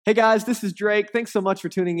Hey guys, this is Drake. Thanks so much for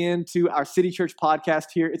tuning in to our City Church podcast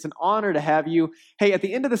here. It's an honor to have you. Hey, at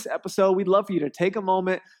the end of this episode, we'd love for you to take a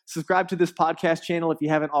moment, subscribe to this podcast channel if you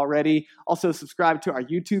haven't already. Also, subscribe to our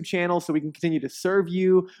YouTube channel so we can continue to serve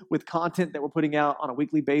you with content that we're putting out on a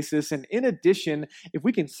weekly basis. And in addition, if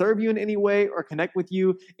we can serve you in any way or connect with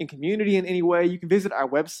you in community in any way, you can visit our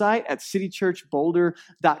website at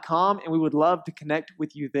citychurchboulder.com, and we would love to connect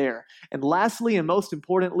with you there. And lastly, and most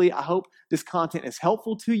importantly, I hope this content is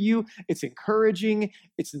helpful to you. It's encouraging,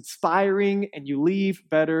 it's inspiring, and you leave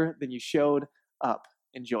better than you showed up.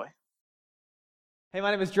 Enjoy. Hey,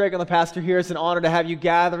 my name is Drake. I'm the pastor here. It's an honor to have you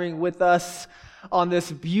gathering with us on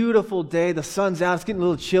this beautiful day. The sun's out. It's getting a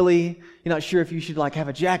little chilly. You're not sure if you should have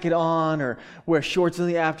a jacket on or wear shorts in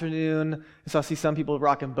the afternoon. So I see some people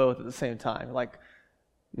rocking both at the same time.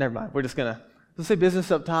 Never mind. We're just going to let's say business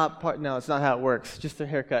up top. No, it's not how it works. Just a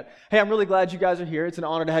haircut. Hey, I'm really glad you guys are here. It's an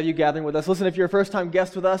honor to have you gathering with us. Listen, if you're a first-time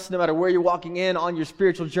guest with us, no matter where you're walking in on your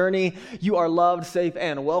spiritual journey, you are loved, safe,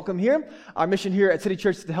 and welcome here. Our mission here at City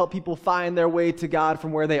Church is to help people find their way to God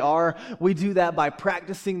from where they are. We do that by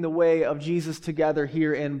practicing the way of Jesus together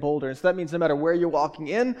here in Boulder. And so that means no matter where you're walking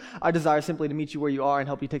in, our desire is simply to meet you where you are and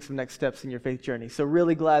help you take some next steps in your faith journey. So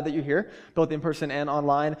really glad that you're here, both in person and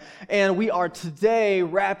online. And we are today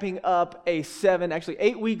wrapping up a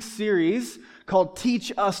 8-week series called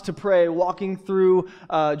Teach Us to Pray, walking through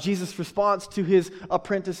Jesus' response to his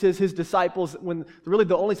apprentices, his disciples, when really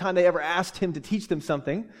the only time they ever asked him to teach them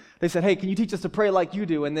something. They said, hey, can you teach us to pray like you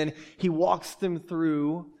do? And then he walks them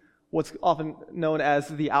through what's often known as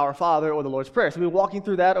the Our Father or the Lord's Prayer. So we've been walking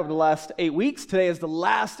through that over the last 8 weeks. Today is the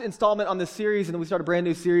last installment on this series, and then we start a brand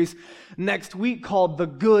new series next week called The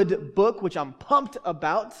Good Book, which I'm pumped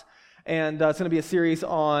about. And it's going to be a series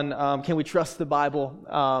on can we trust the Bible,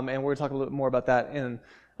 and we're going to talk a little bit more about that in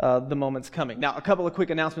the moments coming. Now, a couple of quick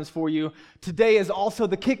announcements for you. Today is also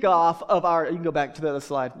the kickoff of our, you can go back to the other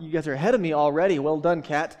slide. You guys are ahead of me already. Well done,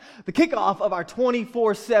 Kat. The kickoff of our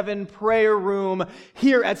 24/7 prayer room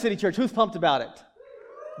here at City Church. Who's pumped about it?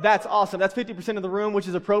 That's awesome. That's 50% of the room, which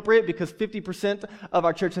is appropriate because 50% of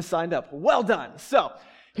our church has signed up. Well done. So,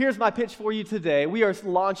 here's my pitch for you today. We are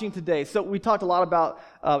launching today. So we talked a lot about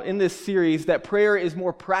in this series that prayer is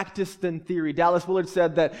more practice than theory. Dallas Willard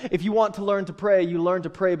said that if you want to learn to pray, you learn to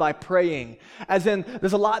pray by praying. As in,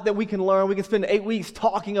 there's a lot that we can learn. We can spend 8 weeks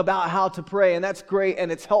talking about how to pray, and that's great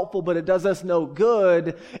and it's helpful, but it does us no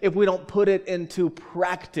good if we don't put it into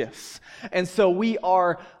practice. And so we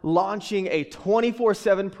are launching a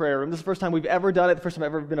 24/7 prayer room. This is the first time we've ever done it, the first time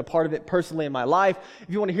I've ever been a part of it personally in my life.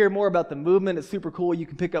 If you want to hear more about the movement, it's super cool. You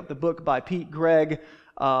can pick up the book by Pete Greig,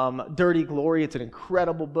 Dirty Glory. It's an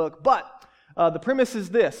incredible book. But the premise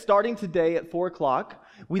is this. Starting today at 4 o'clock,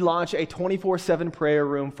 we launch a 24/7 prayer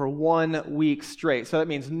room for 1 week straight. So that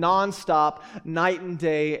means nonstop, night and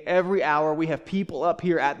day, every hour. We have people up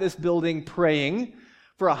here at this building praying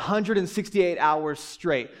for 168 hours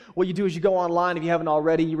straight. What you do is you go online, if you haven't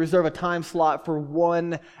already, you reserve a time slot for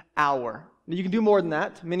 1 hour. You can do more than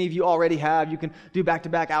that. Many of you already have. You can do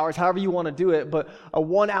back-to-back hours, however you want to do it, but a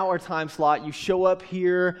 1 hour time slot, you show up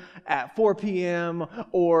here at 4 p.m.,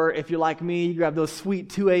 or if you're like me, you grab those sweet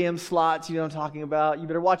 2 a.m. slots, you know what I'm talking about. You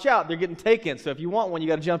better watch out. They're getting taken, so if you want one, you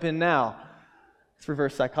got to jump in now. It's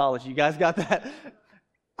reverse psychology. You guys got that?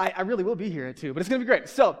 I really will be here at 2, but it's going to be great.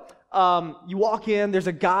 So, you walk in, there's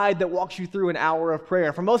a guide that walks you through an hour of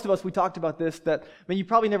prayer. For most of us, we talked about this, that you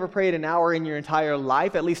probably never prayed an hour in your entire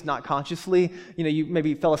life, at least not consciously. You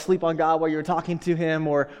maybe fell asleep on God while you were talking to him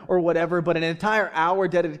or whatever, but an entire hour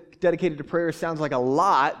dedicated to prayer sounds like a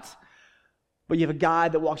lot. But you have a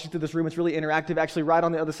guide that walks you through this room. It's really interactive, actually right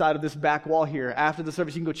on the other side of this back wall here. After the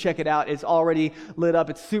service, you can go check it out. It's already lit up.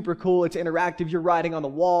 It's super cool. It's interactive. You're writing on the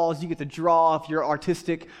walls. You get to draw if you're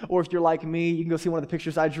artistic, or if you're like me, you can go see one of the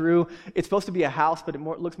pictures I drew. It's supposed to be a house, but it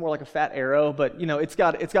looks more like a fat arrow. But it's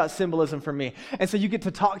got symbolism for me. And so you get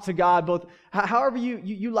to talk to God both however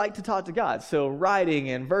you like to talk to God. So writing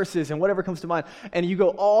and verses and whatever comes to mind. And you go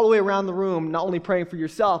all the way around the room, not only praying for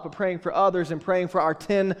yourself, but praying for others and praying for our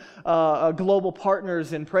 10 global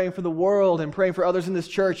partners, and praying for the world, and praying for others in this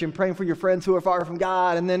church, and praying for your friends who are far from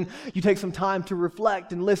God. And then you take some time to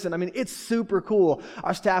reflect and listen. It's super cool.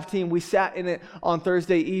 Our staff team, we sat in it on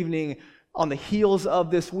Thursday evening on the heels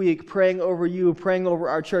of this week, praying over you, praying over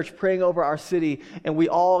our church, praying over our city, and we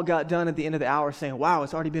all got done at the end of the hour saying, wow,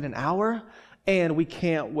 it's already been an hour? And we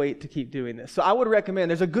can't wait to keep doing this. So I would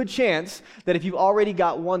recommend, there's a good chance that if you've already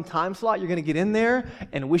got one time slot, you're going to get in there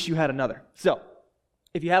and wish you had another. So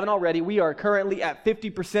if you haven't already, we are currently at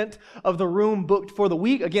 50% of the room booked for the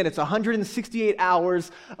week. Again, it's 168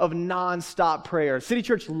 hours of nonstop prayer. City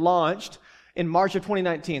Church launched in March of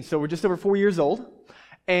 2019, so we're just over 4 years old.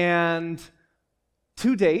 And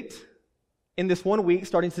to date, in this 1 week,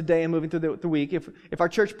 starting today and moving through the week, if our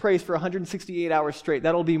church prays for 168 hours straight,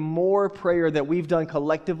 that'll be more prayer that we've done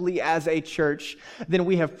collectively as a church than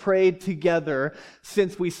we have prayed together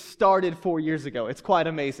since we started 4 years ago. It's quite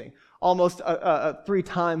amazing. Almost 3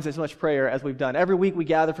 times as much prayer as we've done. Every week we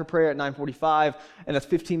gather for prayer at 9:45, and that's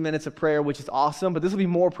 15 minutes of prayer, which is awesome. But this will be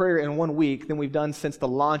more prayer in 1 week than we've done since the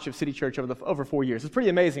launch of City Church over 4 years. It's pretty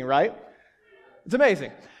amazing, right? It's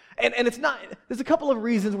amazing. And it's not, there's a couple of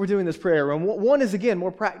reasons we're doing this prayer room. One is, again,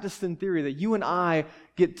 more practice than theory, that you and I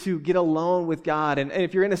get to get alone with God. And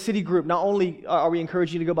if you're in a city group, not only are we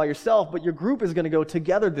encouraging you to go by yourself, but your group is going to go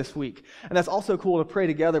together this week. And that's also cool to pray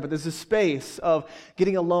together, but there's this space of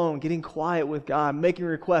getting alone, getting quiet with God, making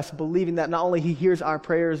requests, believing that not only He hears our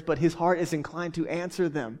prayers, but His heart is inclined to answer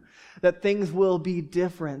them. That things will be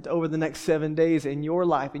different over the next 7 days in your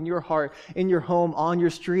life, in your heart, in your home, on your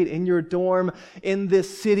street, in your dorm, in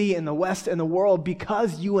this city, in the West, and the world,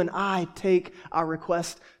 because you and I take our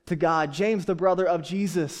request to God. James, the brother of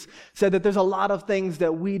Jesus, said that there's a lot of things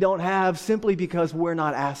that we don't have simply because we're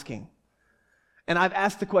not asking. And I've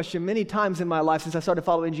asked the question many times in my life since I started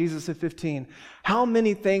following Jesus at 15, how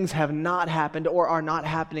many things have not happened or are not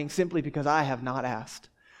happening simply because I have not asked?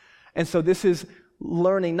 And so this is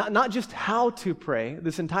learning not just how to pray.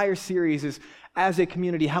 This entire series is, as a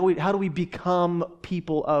community, how do we become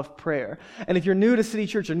people of prayer? And if you're new to City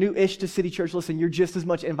Church or new-ish to City Church, listen, you're just as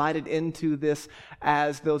much invited into this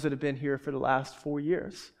as those that have been here for the last 4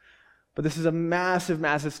 years. But this is a massive,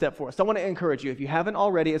 massive step for us. So I want to encourage you, if you haven't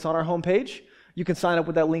already, it's on our homepage. You can sign up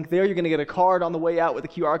with that link there. You're going to get a card on the way out with the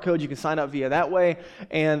QR code. You can sign up via that way.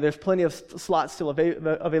 And there's plenty of slots still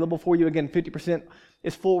available for you. Again, 50%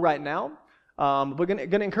 is full right now. We're going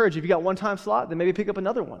to encourage you, if you got one-time slot, then maybe pick up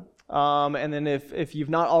another one. And then if you've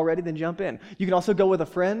not already, then jump in. You can also go with a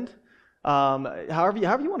friend, however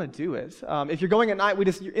you want to do it. If you're going at night,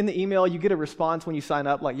 in the email, you get a response when you sign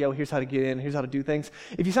up, like, yo, here's how to get in, here's how to do things.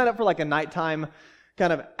 If you sign up for like a nighttime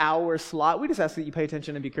kind of hour slot, we just ask that you pay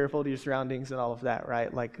attention and be careful to your surroundings and all of that,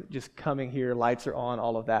 right? Like just coming here, lights are on,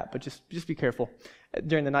 all of that. But just be careful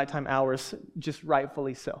during the nighttime hours, just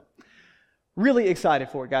rightfully so. Really excited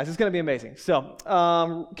for it, guys. It's going to be amazing. So,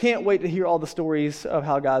 can't wait to hear all the stories of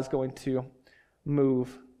how God's going to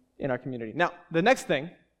move in our community. Now, the next thing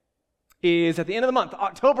is at the end of the month,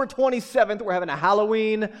 October 27th, we're having a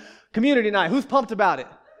Halloween community night. Who's pumped about it?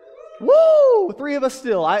 Woo! 3 of us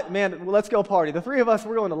still. Man, let's go party. The 3 of us,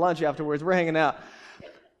 we're going to lunch afterwards. We're hanging out.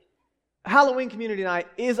 Halloween community night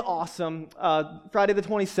is awesome. Friday the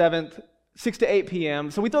 27th. 6 to 8 p.m.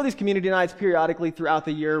 So we throw these community nights periodically throughout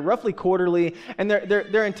the year, roughly quarterly, and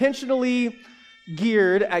they're intentionally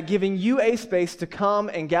geared at giving you a space to come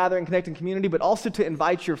and gather and connect in community, but also to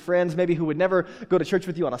invite your friends, maybe who would never go to church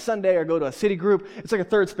with you on a Sunday or go to a city group. It's like a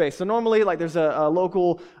third space. So normally, like there's a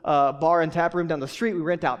local bar and tap room down the street. We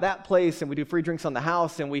rent out that place, and we do free drinks on the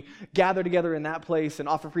house, and we gather together in that place and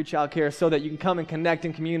offer free childcare so that you can come and connect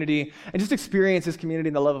in community and just experience this community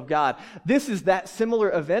and the love of God. This is that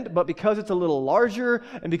similar event, but because it's a little larger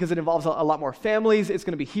and because it involves a lot more families, it's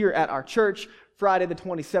going to be here at our church. Friday the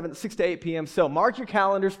 27th, 6 to 8 p.m. So mark your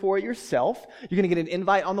calendars for it yourself. You're going to get an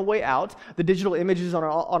invite on the way out. The digital images on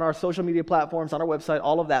our social media platforms, on our website,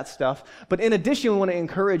 all of that stuff. But in addition, we want to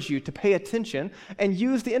encourage you to pay attention and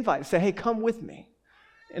use the invite. Say, hey, come with me.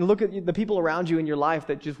 And look at the people around you in your life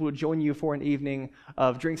that just will join you for an evening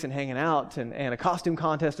of drinks and hanging out and a costume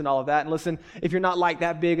contest and all of that. And listen, if you're not like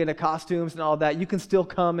that big into costumes and all of that, you can still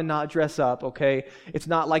come and not dress up, okay? It's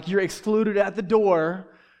not like you're excluded at the door.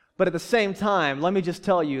 But at the same time, let me just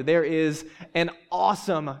tell you, there is an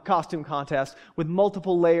awesome costume contest with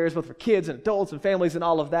multiple layers, both for kids and adults and families and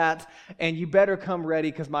all of that. And you better come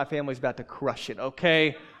ready because my family's about to crush it,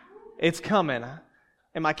 okay? It's coming.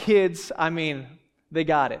 And my kids, I mean, they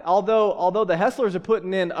got it. Although the Hesslers are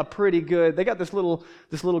putting in a pretty good, they got this little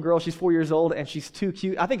girl, she's 4 years old, and she's too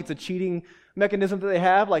cute. I think it's a cheating mechanism that they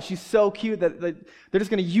have. Like, she's so cute that they're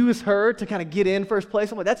just going to use her to kind of get in first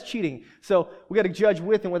place. I'm like, that's cheating. So we got to judge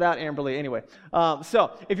with and without Amberly. Anyway,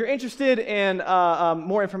 so if you're interested in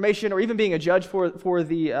more information or even being a judge for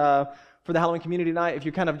the Halloween community night, if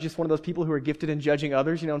you're kind of just one of those people who are gifted in judging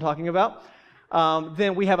others, you know what I'm talking about,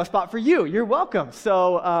 then we have a spot for you. You're welcome.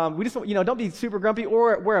 So we just, don't be super grumpy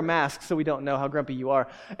or wear a mask so we don't know how grumpy you are.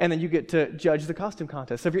 And then you get to judge the costume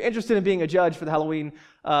contest. So if you're interested in being a judge for the Halloween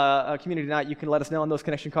community night, you can let us know on those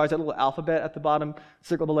connection cards, that little alphabet at the bottom,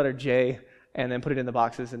 circle the letter J, and then put it in the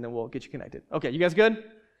boxes, and then we'll get you connected. Okay, you guys good?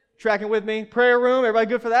 Tracking with me? Prayer room, everybody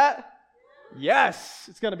good for that? Yes,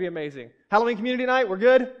 it's going to be amazing. Halloween community night, we're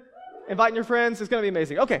good? Inviting your friends, it's going to be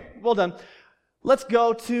amazing. Okay, well done. Let's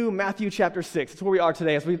go to Matthew chapter 6. It's where we are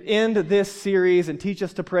today as we end this series and teach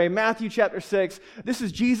us to pray. Matthew chapter 6, this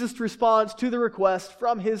is Jesus' response to the request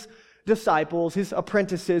from his disciples, his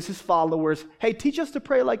apprentices, his followers. Hey, teach us to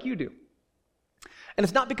pray like you do. And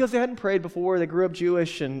it's not because they hadn't prayed before. They grew up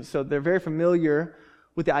Jewish, and so they're very familiar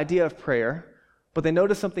with the idea of prayer. But they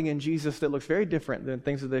notice something in Jesus that looks very different than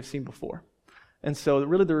things that they've seen before. And so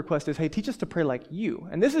really the request is, hey, teach us to pray like you.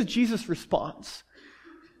 And this is Jesus' response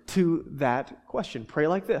to that question. Pray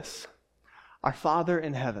like this: Our Father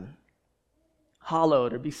in heaven,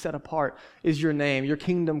 hallowed or be set apart is your name. Your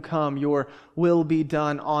kingdom come, your will be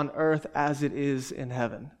done on earth as it is in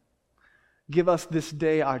heaven. Give us this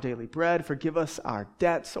day our daily bread. Forgive us our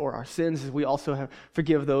debts or our sins as we also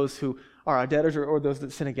forgive those who are our debtors or those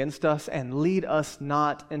that sin against us. And lead us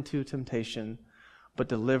not into temptation, but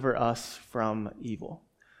deliver us from evil.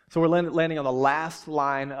 So we're landing on the last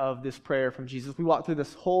line of this prayer from Jesus. We walked through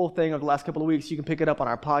this whole thing over the last couple of weeks. You can pick it up on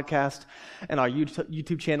our podcast and our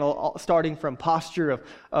YouTube channel, starting from posture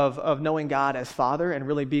of knowing God as Father and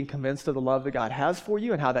really being convinced of the love that God has for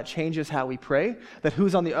you and how that changes how we pray, that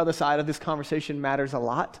who's on the other side of this conversation matters a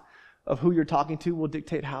lot, of who you're talking to will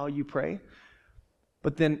dictate how you pray.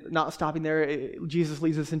 But then not stopping there, Jesus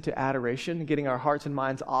leads us into adoration, getting our hearts and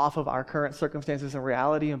minds off of our current circumstances and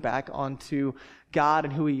reality and back onto God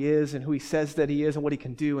and who He is and who He says that He is and what He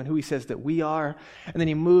can do and who He says that we are. And then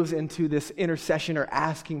He moves into this intercession or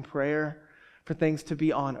asking prayer for things to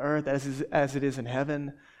be on earth as it is in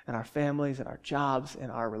heaven, and our families and our jobs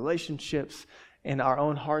and our relationships and our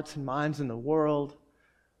own hearts and minds in the world.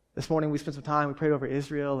 This morning we spent some time, we prayed over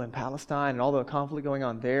Israel and Palestine and all the conflict going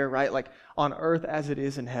on there, right? Like on earth as it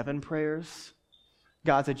is in heaven prayers.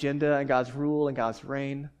 God's agenda and God's rule and God's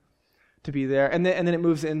reign to be there. And then it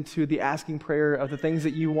moves into the asking prayer of the things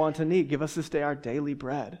that you want to need. Give us this day our daily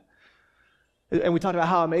bread. And we talked about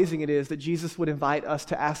how amazing it is that Jesus would invite us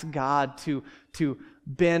to ask God to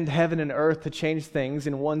bend heaven and earth to change things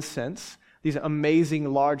in one sense. These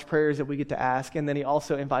amazing large prayers that we get to ask. And then He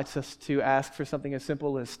also invites us to ask for something as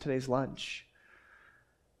simple as today's lunch.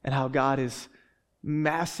 And how God is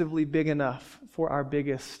massively big enough for our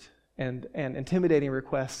biggest and intimidating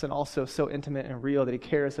requests, and also so intimate and real that He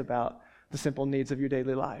cares about the simple needs of your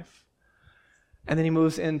daily life. And then He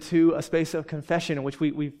moves into a space of confession, in which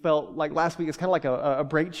we felt like last week is kind of like a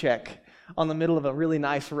brake check on the middle of a really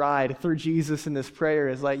nice ride through Jesus in this prayer.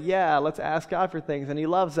 Is like, yeah, let's ask God for things, and He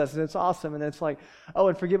loves us, and it's awesome, and it's like, oh,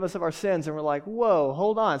 and forgive us of our sins, and we're like, whoa,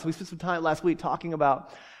 hold on. So we spent some time last week talking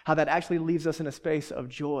about how that actually leaves us in a space of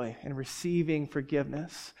joy and receiving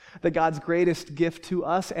forgiveness, that God's greatest gift to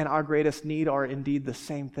us and our greatest need are indeed the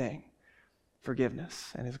same thing: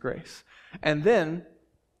 forgiveness and His grace. And then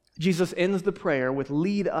Jesus ends the prayer with,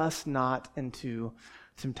 lead us not into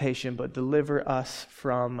temptation, but deliver us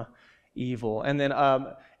from evil. And then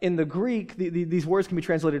in the Greek, these words can be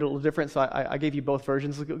translated a little different, so I gave you both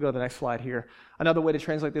versions. Let's go to the next slide here. Another way to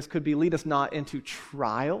translate this could be, lead us not into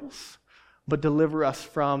trials, but deliver us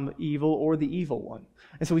from evil or the evil one.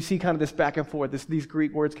 And so we see kind of this back and forth. These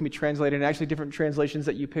Greek words can be translated, and actually different translations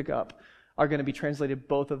that you pick up are going to be translated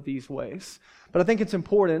both of these ways. But I think it's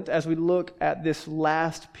important as we look at this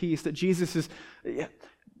last piece that Jesus is...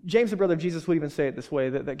 James, the brother of Jesus, would even say it this way,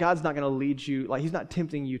 that God's not going to lead you, like He's not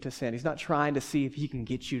tempting you to sin. He's not trying to see if He can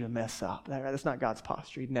get you to mess up. That's not God's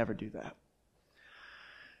posture. He'd never do that.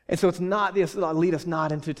 And so it's not this, lead us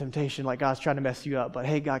not into temptation like God's trying to mess you up, but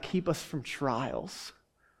hey, God, keep us from trials,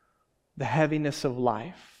 the heaviness of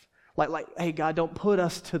life. Like, hey, God, don't put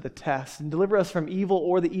us to the test, and deliver us from evil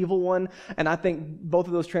or the evil one. And I think both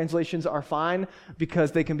of those translations are fine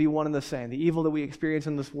because they can be one and the same. The evil that we experience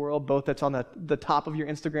in this world, both that's on the top of your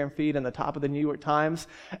Instagram feed and the top of the New York Times,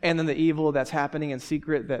 and then the evil that's happening in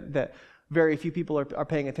secret that very few people are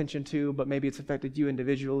paying attention to, but maybe it's affected you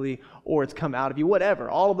individually or it's come out of you, whatever.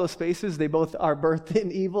 All of those spaces, they both are birthed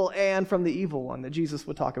in evil and from the evil one that Jesus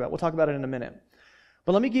would talk about. We'll talk about it in a minute.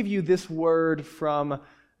 But let me give you this word from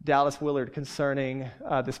Dallas Willard concerning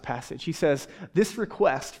this passage. He says, this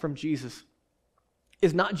request from Jesus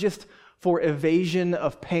is not just for evasion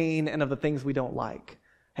of pain and of the things we don't like.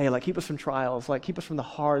 Hey, like keep us from trials, like keep us from the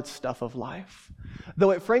hard stuff of life. Though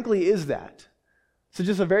it frankly is that. So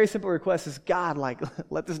just a very simple request is, God, like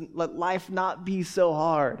let life not be so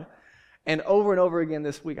hard. And over again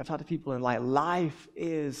this week, I've talked to people and like, life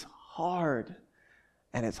is hard.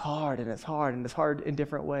 And it's hard, and it's hard, and it's hard in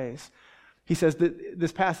different ways. He says that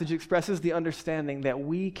this passage expresses the understanding that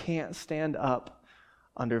we can't stand up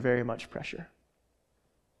under very much pressure,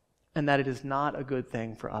 and that it is not a good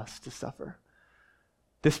thing for us to suffer.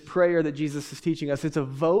 This prayer that Jesus is teaching us, it's a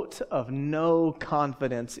vote of no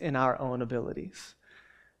confidence in our own abilities.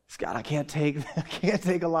 God, I can't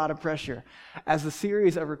take a lot of pressure. As the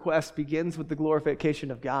series of requests begins with the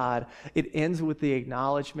glorification of God, it ends with the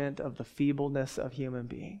acknowledgement of the feebleness of human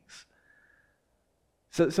beings.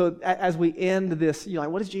 So as we end this,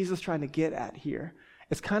 what is Jesus trying to get at here?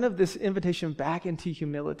 It's kind of this invitation back into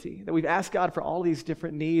humility, that we've asked God for all these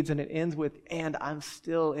different needs, and it ends with, and I'm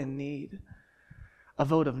still in need. A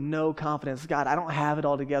vote of no confidence. God, I don't have it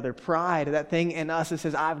all together. Pride, that thing in us that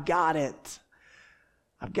says, I've got it.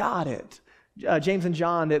 I've got it. James and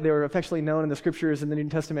John, they were affectionately known in the scriptures in the New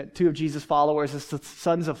Testament, two of Jesus' followers, as the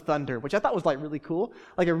sons of thunder, which I thought was really cool,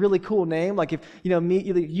 like a really cool name. Like if, you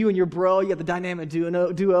and your bro, you got the dynamic duo,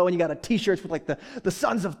 and you got a t-shirt with the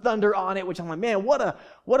sons of thunder on it, which I'm like, man, what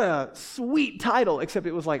a sweet title, except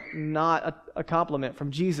it was not a compliment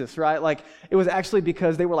from Jesus, right? Like it was actually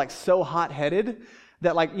because they were so hot-headed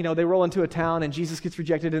that they roll into a town and Jesus gets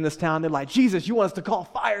rejected in this town. They're like, Jesus, you want us to call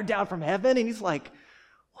fire down from heaven? And he's like,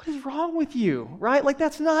 what is wrong with you, right?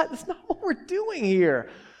 That's not what we're doing here.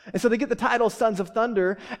 And so they get the title Sons of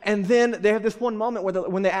Thunder, and then they have this one moment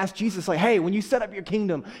when they ask Jesus, hey, when you set up your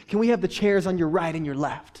kingdom, can we have the chairs on your right and your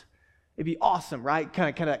left? It'd be awesome, right?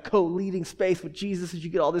 Kind of that co-leading space with Jesus as you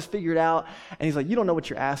get all this figured out. And he's like, you don't know what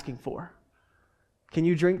you're asking for. Can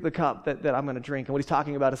you drink the cup that I'm going to drink? And what he's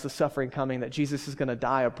talking about is the suffering coming, that Jesus is going to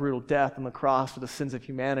die a brutal death on the cross for the sins of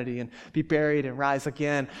humanity and be buried and rise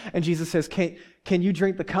again. And Jesus says, can you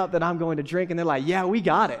drink the cup that I'm going to drink? And they're like, yeah, we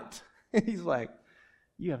got it. And he's like,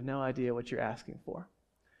 you have no idea what you're asking for.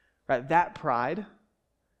 Right? That pride,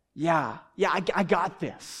 I got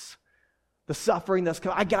this. The suffering that's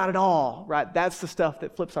coming, I got it all. Right? That's the stuff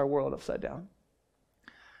that flips our world upside down.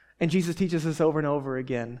 And Jesus teaches us over and over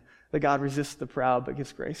again that God resists the proud but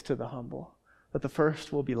gives grace to the humble, that the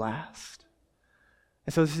first will be last.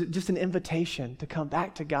 And so this is just an invitation to come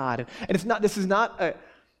back to God. And this is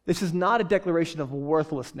not a declaration of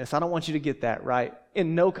worthlessness. I don't want you to get that, right?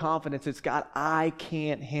 In no confidence, it's God, I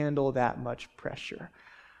can't handle that much pressure.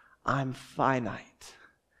 I'm finite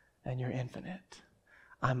and you're infinite.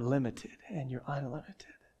 I'm limited and you're unlimited.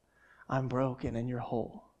 I'm broken and you're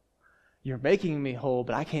whole. You're making me whole,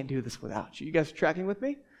 but I can't do this without you. You guys tracking with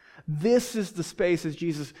me? This is the space as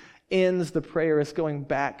Jesus ends the prayer, is going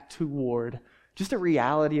back toward just a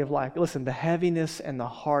reality of life. Listen, the heaviness and the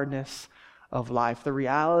hardness of life, the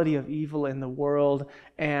reality of evil in the world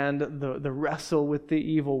and the wrestle with the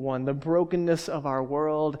evil one, the brokenness of our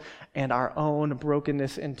world and our own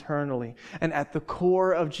brokenness internally. And at the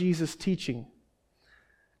core of Jesus' teaching,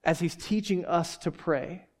 as he's teaching us to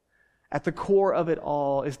pray, at the core of it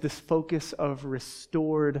all is this focus of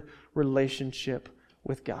restored relationship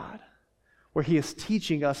with God, where he is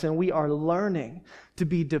teaching us and we are learning to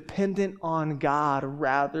be dependent on God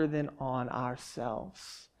rather than on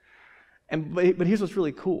ourselves. But here's what's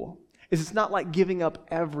really cool, is it's not like giving up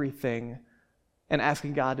everything and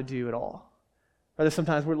asking God to do it all. Rather,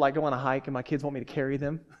 sometimes we're go on a hike and my kids want me to carry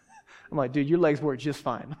them. I'm like, dude, your legs work just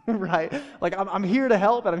fine, right? I'm here to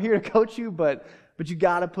help and I'm here to coach you, but you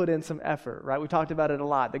got to put in some effort, right? We talked about it a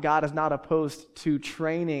lot, that God is not opposed to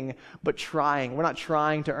training, but trying. We're not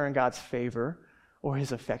trying to earn God's favor or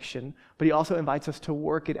his affection, but he also invites us to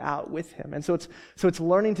work it out with him. And so it's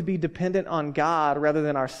learning to be dependent on God rather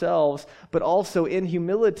than ourselves, but also in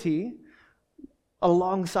humility,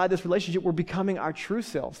 alongside this relationship, we're becoming our true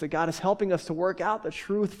selves, that God is helping us to work out the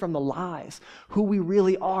truth from the lies, who we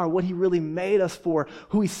really are, what he really made us for,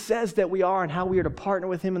 who he says that we are, and how we are to partner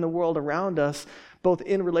with him in the world around us, both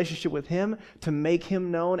in relationship with him, to make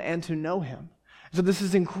him known and to know him. So this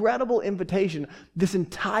is an incredible invitation. This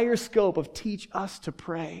entire scope of teach us to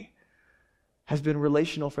pray has been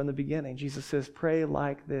relational from the beginning. Jesus says, pray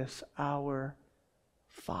like this, our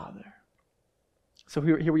Father. So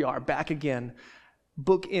here we are, back again.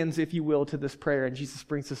 Bookends, if you will, to this prayer, and Jesus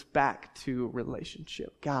brings us back to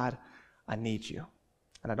relationship. God, I need you,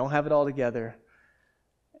 and I don't have it all together,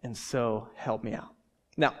 and so help me out.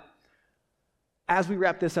 Now, as we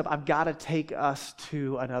wrap this up, I've got to take us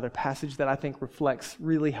to another passage that I think reflects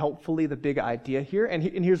really helpfully the big idea here, and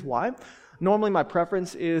here's why. Normally, my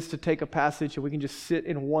preference is to take a passage and we can just sit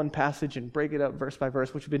in one passage and break it up verse by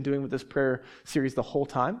verse, which we've been doing with this prayer series the whole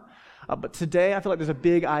time. But today, I feel like there's a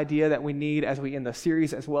big idea that we need as we end the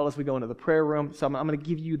series, as well as we go into the prayer room. So I'm going to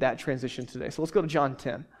give you that transition today. So let's go to John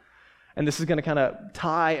 10. And this is going to kind of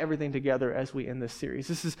tie everything together as we end this series.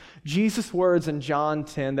 This is Jesus' words in John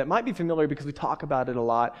 10 that might be familiar because we talk about it a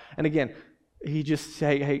lot. And again, he just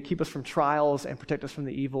say, hey, keep us from trials and protect us from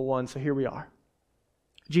the evil one. So here we are.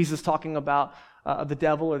 Jesus talking about the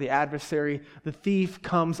devil or the adversary. The thief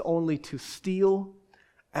comes only to steal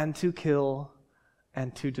and to kill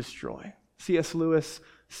and to destroy. C.S. Lewis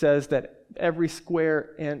says that every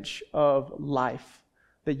square inch of life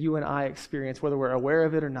that you and I experience, whether we're aware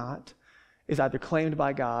of it or not, is either claimed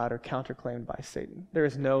by God or counterclaimed by Satan. There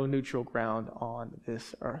is no neutral ground on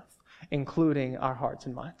this earth, including our hearts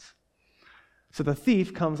and minds. So the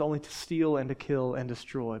thief comes only to steal and to kill and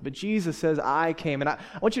destroy. But Jesus says, I came. And I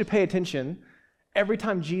want you to pay attention. Every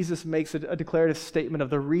time Jesus makes a declarative statement of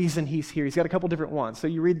the reason he's here, he's got a couple different ones. So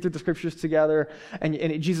you read through the scriptures together,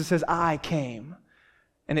 and Jesus says, I came.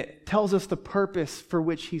 And it tells us the purpose for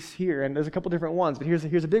which he's here. And there's a couple different ones, but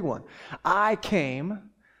here's a big one. I came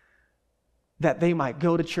that they might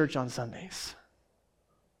go to church on Sundays.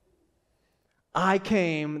 I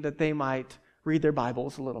came that they might read their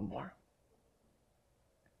Bibles a little more.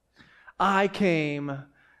 I came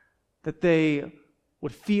that they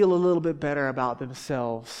would feel a little bit better about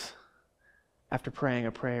themselves after praying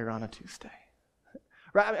a prayer on a Tuesday.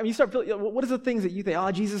 Right? I mean, you start feeling, what are the things that you think,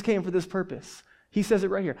 oh, Jesus came for this purpose? He says it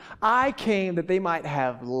right here. I came that they might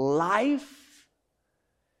have life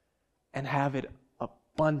and have it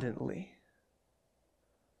abundantly.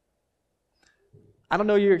 I don't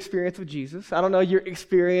know your experience with Jesus. I don't know your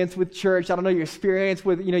experience with church. I don't know your experience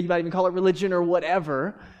with, you might even call it religion or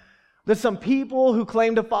whatever. There's some people who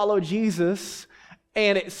claim to follow Jesus,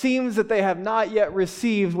 and it seems that they have not yet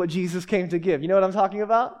received what Jesus came to give. You know what I'm talking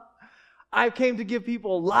about? I came to give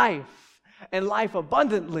people life, and life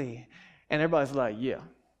abundantly. And everybody's like, yeah,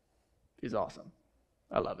 he's awesome.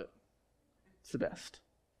 I love it. It's the best.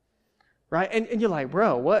 Right? And you're like,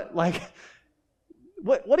 bro, what?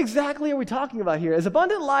 What exactly are we talking about here? Is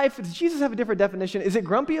abundant life, does Jesus have a different definition? Is it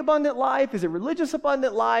grumpy abundant life? Is it religious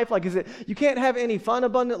abundant life? Is it, you can't have any fun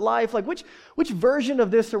abundant life? Which version of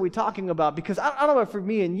this are we talking about? Because I don't know about for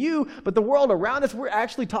me and you, but the world around us, we're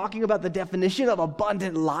actually talking about the definition of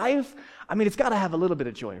abundant life. I mean, it's got to have a little bit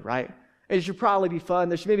of joy, right? It should probably be fun.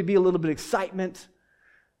 There should maybe be a little bit of excitement.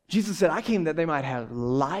 Jesus said, I came that they might have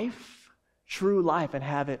life, true life, and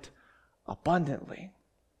have it abundantly.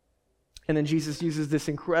 And then Jesus uses this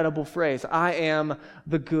incredible phrase, I am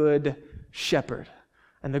the good shepherd.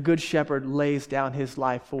 And the good shepherd lays down his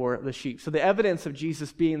life for the sheep. So the evidence of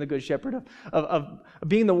Jesus being the good shepherd, of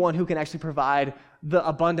being the one who can actually provide the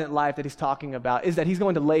abundant life that he's talking about, is that he's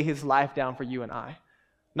going to lay his life down for you and I.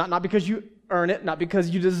 Not because you earn it, not because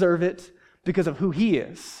you deserve it, because of who he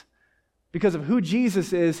is. Because of who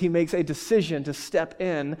Jesus is, he makes a decision to step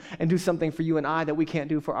in and do something for you and I that we can't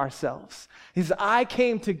do for ourselves. He says, I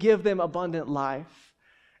came to give them abundant life.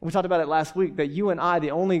 And we talked about it last week, that you and I,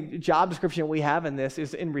 the only job description we have in this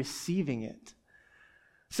is in receiving it.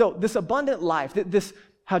 So this abundant life, this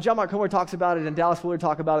how John Mark Comer talks about it and Dallas Willard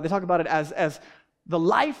talk about it, they talk about it as the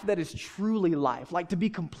life that is truly life, like to be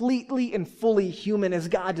completely and fully human as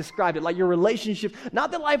God described it, like your relationship.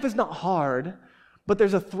 Not that life is not hard, but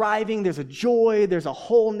there's a thriving, there's a joy, there's a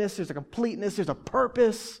wholeness, there's a completeness, there's a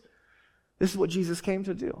purpose. This is what Jesus came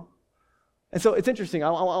to do. And so it's interesting.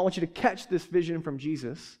 I want you to catch this vision from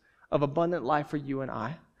Jesus of abundant life for you and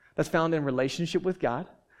I that's found in relationship with God,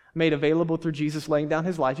 made available through Jesus laying down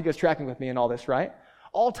his life. You guys tracking with me in all this, right?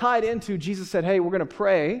 All tied into Jesus said, hey, we're going to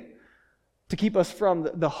pray to keep us from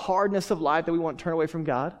the hardness of life that we want to turn away from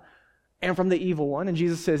God and from the evil one. And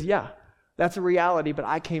Jesus says, yeah, that's a reality, but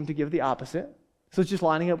I came to give the opposite. So it's just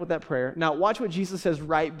lining up with that prayer. Now watch what Jesus says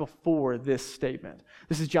right before this statement.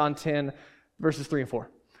 This is John 10, verses 3 and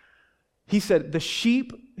 4. He said, the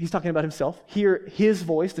sheep, he's talking about himself, hear his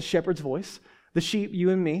voice, the shepherd's voice, the sheep, you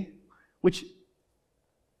and me, which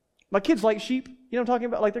my kids like sheep. You know what I'm talking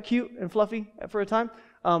about? Like they're cute and fluffy for a time.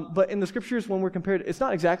 But in the scriptures, when we're compared, it's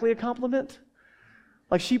not exactly a compliment.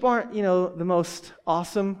 Like sheep aren't, the most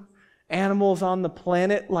awesome animals on the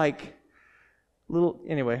planet.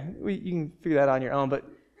 Anyway, you can figure that out on your own, but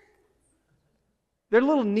they're a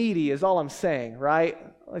little needy is all I'm saying, right?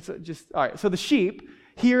 All right, so the sheep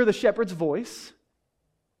hear the shepherd's voice,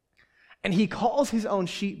 and he calls his own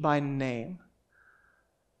sheep by name.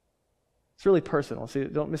 It's really personal. See,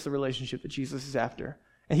 don't miss the relationship that Jesus is after.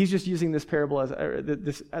 And he's just using this parable as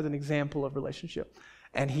an example of relationship.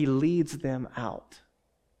 And he leads them out.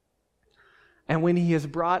 And when he has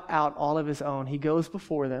brought out all of his own, he goes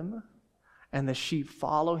before them, and the sheep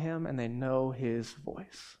follow him, and they know his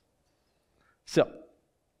voice. So,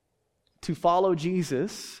 to follow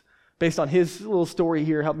Jesus, based on his little story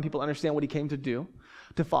here, helping people understand what he came to do,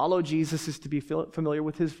 to follow Jesus is to be familiar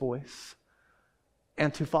with his voice,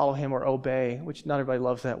 and to follow him or obey, which not everybody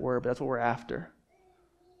loves that word, but that's what we're after,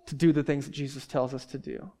 to do the things that Jesus tells us to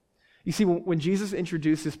do. You see, when Jesus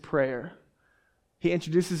introduces prayer, he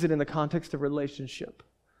introduces it in the context of relationship.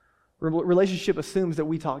 Relationship assumes that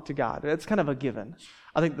we talk to God. That's kind of a given.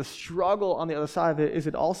 I think the struggle on the other side of it is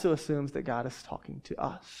it also assumes that God is talking to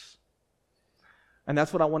us. And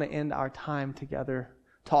that's what I want to end our time together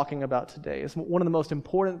talking about today. It's one of the most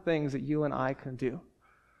important things that you and I can do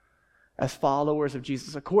as followers of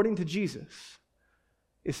Jesus, according to Jesus,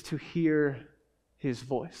 is to hear his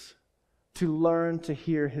voice, to learn to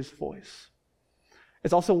hear his voice.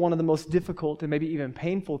 It's also one of the most difficult and maybe even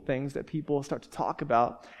painful things that people start to talk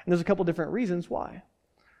about. And there's a couple different reasons why.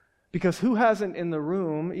 Because who hasn't in the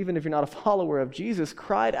room, even if you're not a follower of Jesus,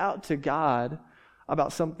 cried out to God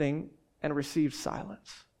about something and received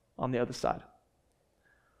silence on the other side?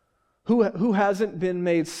 Who hasn't been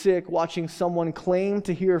made sick watching someone claim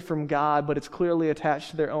to hear from God, but it's clearly attached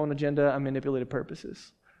to their own agenda and manipulated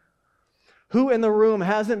purposes? Who in the room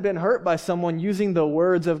hasn't been hurt by someone using the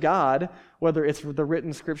words of God, whether it's the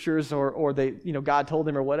written scriptures or they, God told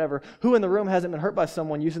them or whatever? Who in the room hasn't been hurt by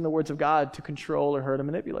someone using the words of God to control or hurt and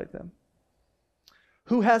manipulate them?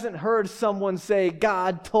 Who hasn't heard someone say,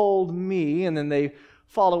 God told me, and then they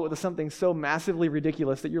follow it with something so massively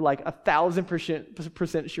ridiculous that you're like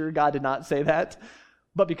 1,000% sure God did not say that,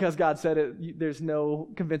 but because God said it, there's no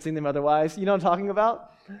convincing them otherwise. You know what I'm talking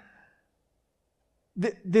about?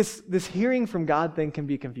 This hearing from God thing can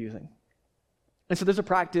be confusing. And so there's a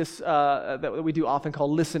practice that we do often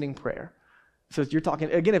called listening prayer. So you're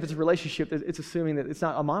talking, again, if it's a relationship, it's assuming that it's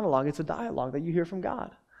not a monologue, it's a dialogue that you hear from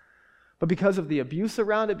God. But because of the abuse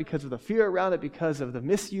around it, because of the fear around it, because of the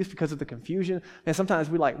misuse, because of the confusion, and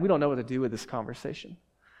sometimes we don't know what to do with this conversation.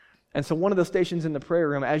 And so one of the stations in the prayer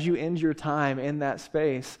room, as you end your time in that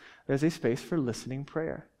space, there's a space for listening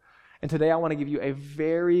prayer. And today I want to give you a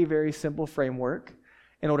very, very simple framework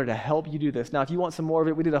in order to help you do this. Now, if you want some more of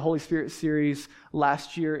it, we did a Holy Spirit series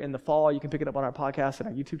last year in the fall. You can pick it up on our podcast and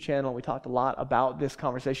our YouTube channel. We talked a lot about this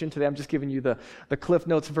conversation. Today, I'm just giving you the Cliff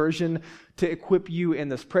Notes version to equip you in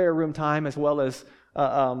this prayer room time, as well as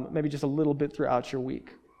maybe just a little bit throughout your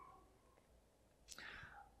week.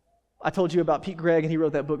 I told you about Pete Greig, and he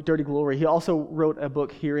wrote that book, Dirty Glory. He also wrote a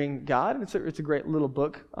book, Hearing God, and it's a great little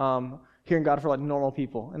book. Hearing God for like normal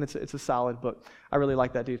people, and it's a solid book. I really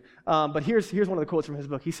like that dude. But here's one of the quotes from his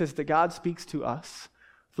book. He says that God speaks to us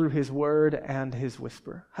through his word and his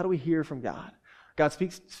whisper. How do we hear from God? God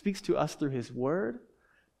speaks to us through his word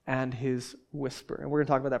and his whisper. And we're going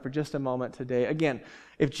to talk about that for just a moment today. Again,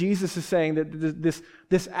 if Jesus is saying that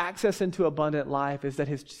this access into abundant life is that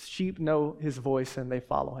his sheep know his voice and they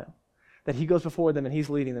follow him, that he goes before them and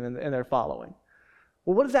he's leading them and they're following.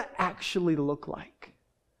 Well, what does that actually look like?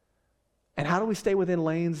 And how do we stay within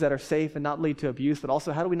lanes that are safe and not lead to abuse, but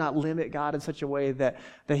also how do we not limit God in such a way that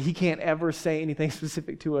he can't ever say anything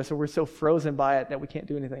specific to us, or we're so frozen by it that we can't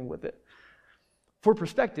do anything with it? For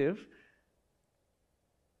perspective,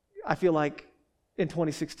 I feel like in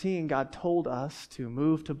 2016, God told us to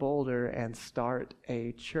move to Boulder and start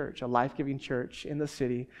a church, a life-giving church in the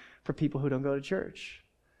city for people who don't go to church.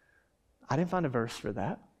 I didn't find a verse for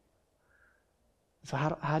that. So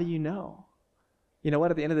how do you know? You know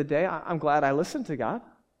what? At the end of the day, I'm glad I listened to God.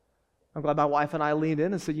 I'm glad my wife and I leaned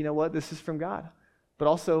in and said, you know what? This is from God. But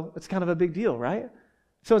also, it's kind of a big deal, right?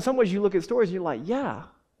 So in some ways, you look at stories and you're like, yeah,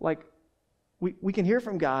 like we can hear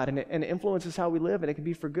from God and it influences how we live and it can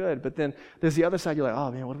be for good. But then there's the other side. You're like,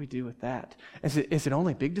 oh man, what do we do with that? Is it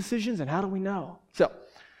only big decisions? And how do we know? So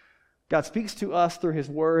God speaks to us through his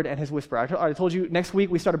word and his whisper. I told you next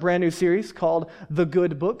week we start a brand new series called The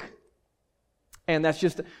Good Book. And that's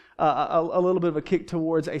just a little bit of a kick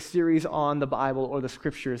towards a series on the Bible or the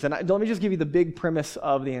Scriptures. And let me just give you the big premise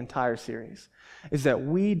of the entire series, is that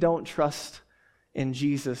we don't trust in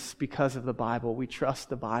Jesus because of the Bible. We trust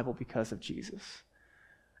the Bible because of Jesus.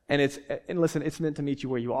 And listen, it's meant to meet you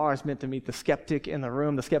where you are. It's meant to meet the skeptic in the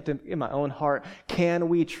room, the skeptic in my own heart. Can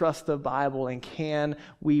we trust the Bible, and can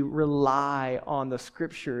we rely on the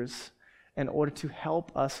Scriptures in order to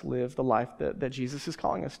help us live the life that Jesus is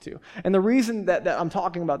calling us to? And the reason that I'm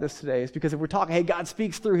talking about this today is because if we're talking, hey, God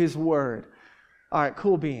speaks through his word. All right,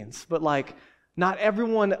 cool beans. But not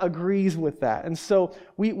everyone agrees with that. And so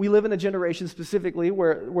we live in a generation specifically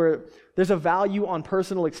where there's a value on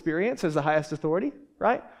personal experience as the highest authority,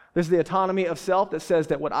 right? There's the autonomy of self that says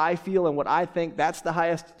that what I feel and what I think, that's the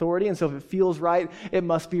highest authority. And so if it feels right, it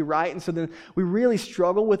must be right. And so then we really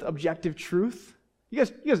struggle with objective truth. You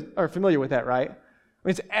guys are familiar with that, right? I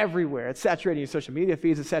mean, it's everywhere. It's saturating your social media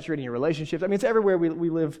feeds. It's saturating your relationships. I mean, it's everywhere we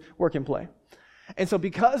live, work, and play. And so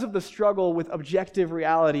because of the struggle with objective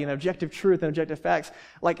reality and objective truth and objective facts,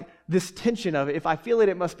 like this tension of it, if I feel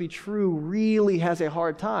it must be true, really has a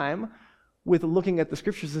hard time with looking at the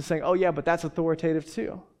Scriptures and saying, oh yeah, but that's authoritative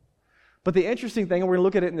too. But the interesting thing, and we're going to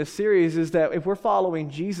look at it in this series, is that if we're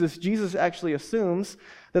following Jesus, Jesus actually assumes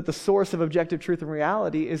that the source of objective truth and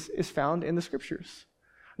reality is found in the Scriptures.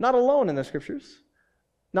 Not alone in the Scriptures.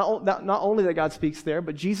 Not only that God speaks there,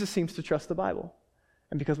 but Jesus seems to trust the Bible.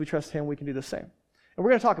 And because we trust him, we can do the same. And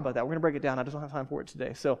we're going to talk about that. We're going to break it down. I just don't have time for it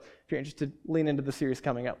today. So if you're interested, lean into the series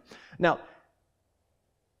coming up. Now,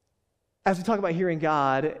 as we talk about hearing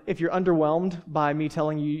God, if you're underwhelmed by me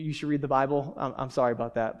telling you you should read the Bible, I'm sorry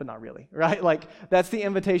about that, but not really, right? Like, that's the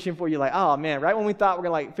invitation for you, like, oh man, right when we thought we're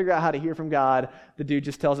going to like figure out how to hear from God, the dude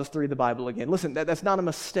just tells us to read the Bible again. Listen, that's not a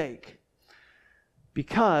mistake,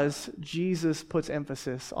 because Jesus puts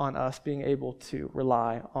emphasis on us being able to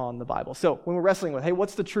rely on the Bible. So when we're wrestling with, hey,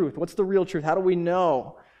 what's the truth? What's the real truth? How do we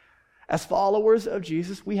know? As followers of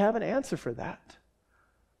Jesus, we have an answer for that.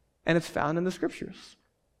 And it's found in the Scriptures.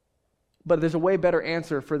 But there's a way better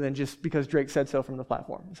answer for than just because Drake said so from the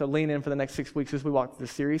platform. So lean in for the next 6 weeks as we walk through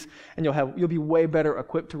this series, and you'll be way better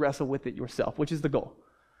equipped to wrestle with it yourself, which is the goal.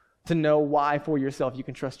 To know why for yourself you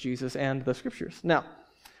can trust Jesus and the Scriptures. Now,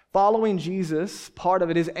 following Jesus, part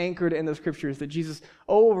of it is anchored in the Scriptures, that Jesus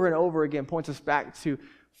over and over again points us back to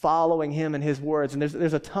following him and his words, and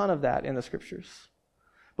there's a ton of that in the Scriptures.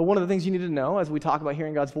 But one of the things you need to know as we talk about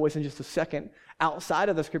hearing God's voice in just a second, outside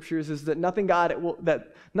of the Scriptures, is that nothing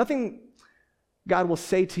God will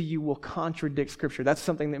say to you will contradict Scripture. That's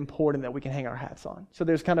something important that we can hang our hats on. So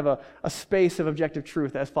there's kind of a space of objective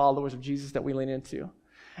truth as followers of Jesus that we lean into.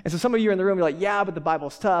 And so some of you are in the room, you're like, yeah, but the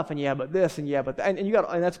Bible's tough, and yeah, but this, and yeah, but that.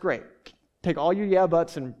 And that's great. Take all your yeah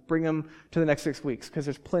buts and bring them to the next 6 weeks, because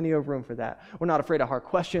there's plenty of room for that. We're not afraid of hard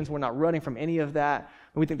questions. We're not running from any of that.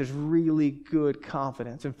 And we think there's really good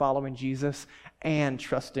confidence in following Jesus and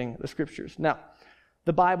trusting the Scriptures. Now,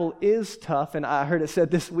 the Bible is tough, and I heard it said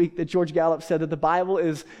this week that George Gallup said that the Bible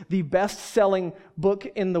is the best-selling book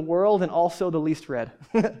in the world and also the least read.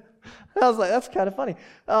 I was like, that's kind of funny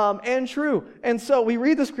and true. And so we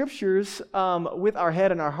read the Scriptures with our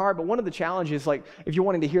head and our heart, but one of the challenges, like if you're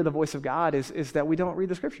wanting to hear the voice of God, is that we don't read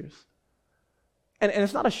the Scriptures. And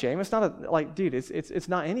it's not a shame. It's not it's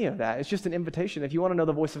not any of that. It's just an invitation. If you want to know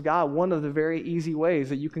the voice of God, one of the very easy ways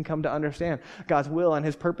that you can come to understand God's will and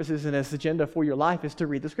his purposes and his agenda for your life is to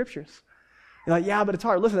read the Scriptures. You're like, yeah, but it's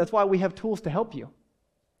hard. Listen, that's why we have tools to help you.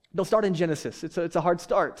 Don't start in Genesis. It's a hard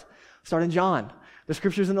start. Start in John. The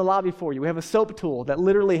Scripture's in the lobby for you. We have a SOAP tool that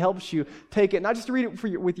literally helps you take it, not just to read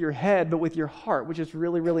it with your head, but with your heart, which is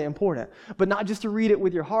really, really important. But not just to read it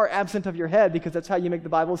with your heart, absent of your head, because that's how you make the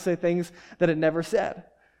Bible say things that it never said.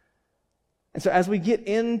 And so as we get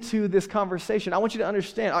into this conversation, I want you to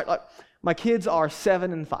understand, my kids are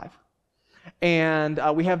 7 and 5. And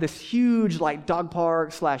we have this huge dog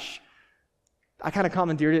park / I kind of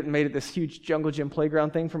commandeered it and made it this huge jungle gym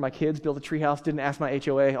playground thing for my kids, built a treehouse, didn't ask my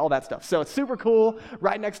HOA, all that stuff. So it's super cool,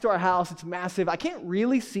 right next to our house. It's massive. I can't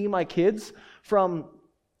really see my kids from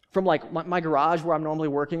my garage where I'm normally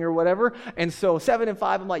working or whatever. And so 7 and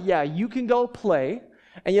 5, I'm like, yeah, you can go play.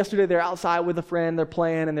 And yesterday they're outside with a friend, they're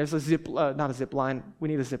playing, and there's not a zip line. We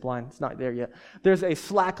need a zip line. It's not there yet. There's a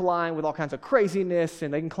slack line with all kinds of craziness,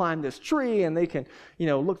 and they can climb this tree, and they can,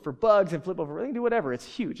 look for bugs and flip over. They can do whatever. It's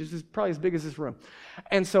huge. It's probably as big as this room.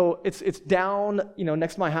 And so it's down,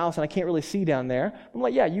 next to my house, and I can't really see down there. I'm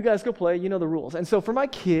like, yeah, you guys go play. You know the rules. And so for my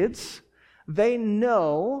kids, they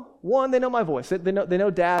know my voice. They know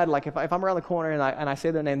Dad. Like if I'm around the corner and I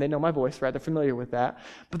say their name, they know my voice, right? They're familiar with that.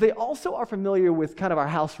 But they also are familiar with kind of our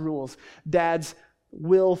house rules. Dad's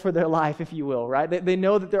will for their life, if you will, right? They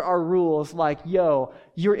know that there are rules like,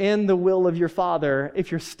 you're in the will of your Father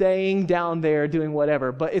if you're staying down there doing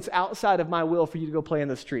whatever, but it's outside of my will for you to go play in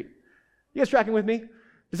the street. You guys tracking with me?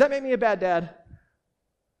 Does that make me a bad dad?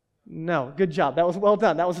 No, good job. That was well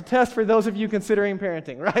done. That was a test for those of you considering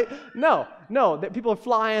parenting, right? No, that people are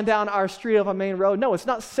flying down our street off a main road. No, it's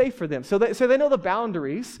not safe for them. So they know the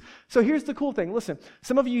boundaries. So here's the cool thing. Listen,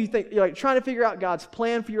 some of you think you're trying to figure out God's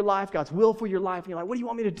plan for your life, God's will for your life, and you're like, what do you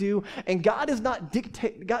want me to do? And God is not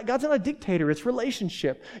God's not a dictator. It's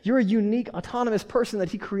relationship. You're a unique, autonomous person that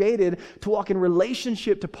he created to walk in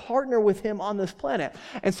relationship, to partner with him on this planet.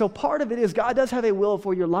 And so part of it is God does have a will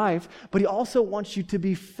for your life, but he also wants you to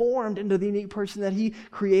be formed into the unique person that he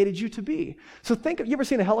created you to be. So you ever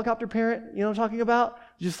seen a helicopter parent? You know what I'm talking about?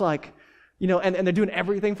 Just and they're doing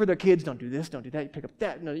everything for their kids. Don't do this, don't do that, you pick up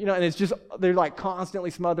that. And it's just, they're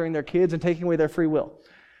constantly smothering their kids and taking away their free will.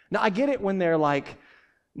 Now, I get it when they're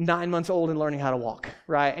 9 months old and learning how to walk,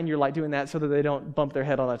 right? And you're doing that so that they don't bump their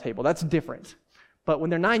head on a table. That's different. But when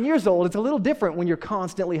they're 9 years old, it's a little different when you're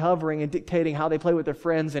constantly hovering and dictating how they play with their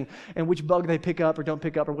friends and which bug they pick up or don't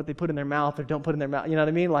pick up or what they put in their mouth or don't put in their mouth. You know what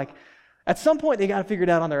I mean? At some point, they got to figure it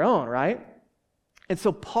out on their own, right? And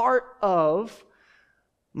so part of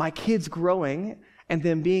my kids growing and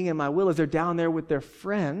them being in my will is they're down there with their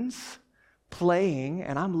friends playing,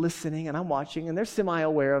 and I'm listening and I'm watching, and they're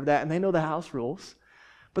semi-aware of that, and they know the house rules.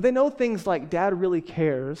 But they know things like Dad really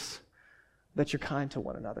cares that you're kind to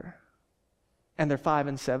one another. And they're 5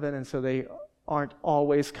 and 7, and so they aren't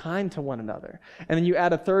always kind to one another. And then you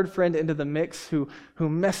add a third friend into the mix who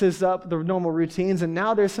messes up the normal routines, and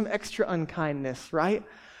now there's some extra unkindness, right?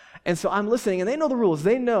 And so I'm listening, and they know the rules.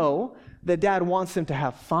 They know that Dad wants them to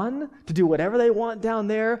have fun, to do whatever they want down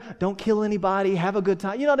there, don't kill anybody, have a good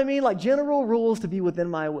time. You know what I mean? Like general rules to be within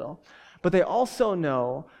my will. But they also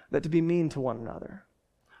know that to be mean to one another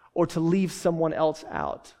or to leave someone else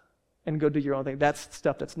out and go do your own thing, that's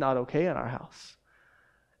stuff that's not okay in our house.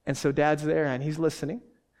 And so Dad's there, and he's listening,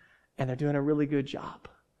 and they're doing a really good job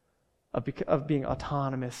of being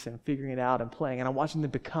autonomous and figuring it out and playing. And I'm watching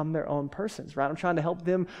them become their own persons, right? I'm trying to help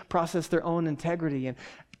them process their own integrity and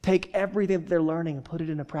take everything that they're learning and put it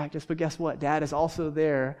into practice. But guess what? Dad is also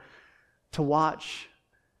there to watch,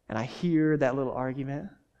 and I hear that little argument.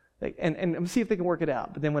 And see if they can work it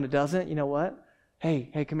out. But then when it doesn't, you know what? Hey,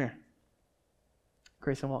 come here.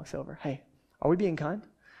 Grayson walks over. Hey, are we being kind?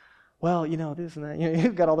 Well, this and that.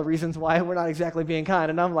 You've got all the reasons why we're not exactly being kind.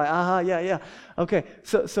 And I'm like, yeah. Okay,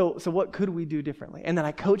 so what could we do differently? And then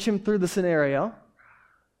I coach him through the scenario,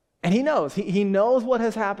 and he knows. He knows what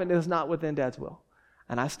has happened is not within Dad's will.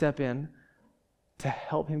 And I step in to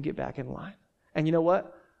help him get back in line. And you know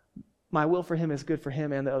what? My will for him is good for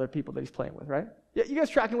him and the other people that he's playing with, right? Yeah, you guys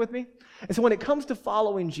tracking with me? And so when it comes to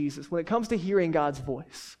following Jesus, when it comes to hearing God's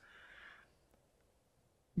voice,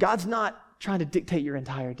 God's not trying to dictate your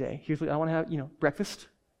entire day. Here's what I want to have, breakfast,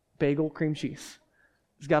 bagel, cream cheese.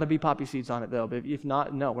 There's got to be poppy seeds on it, though. But if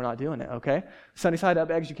not, no, we're not doing it, okay? Sunny side up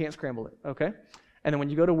eggs, you can't scramble it, okay? And then when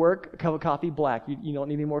you go to work, a cup of coffee, black. You don't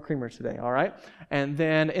need any more creamers today, all right? And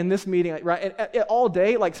then in this meeting, right, all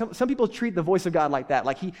day, like some people treat the voice of God like that.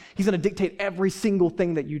 Like he's going to dictate every single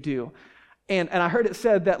thing that you do. And I heard it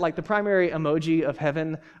said that like the primary emoji of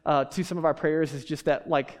heaven to some of our prayers is just that,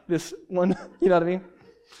 like this one, you know what I mean?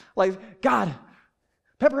 Like, God,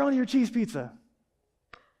 pepperoni or cheese pizza?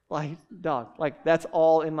 Like, dog, like that's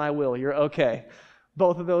all in my will. You're okay.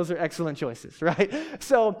 Both of those are excellent choices, right?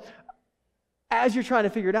 So as you're trying to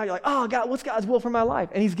figure it out, you're like, oh, God, what's God's will for my life?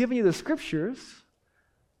 And he's giving you the scriptures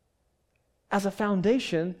as a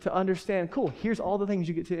foundation to understand, cool, here's all the things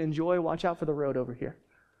you get to enjoy. Watch out for the road over here.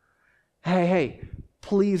 Hey,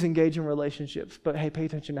 please engage in relationships, but hey, pay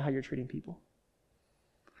attention to how you're treating people.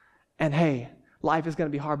 And hey, life is going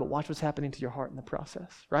to be hard, but watch what's happening to your heart in the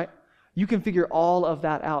process, right? You can figure all of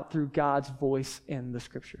that out through God's voice in the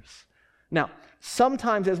scriptures. Now,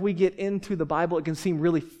 sometimes as we get into the Bible, it can seem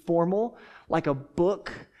really formal, like a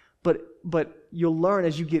book, but you'll learn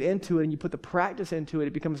as you get into it and you put the practice into it,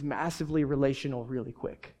 it becomes massively relational really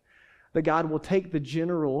quick. That God will take the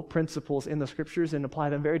general principles in the scriptures and apply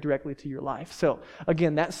them very directly to your life. So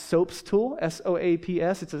again, that SOAPS tool,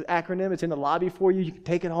 SOAPS, it's an acronym, it's in the lobby for you, you can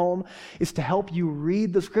take it home. It's to help you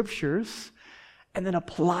read the scriptures and then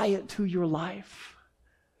apply it to your life,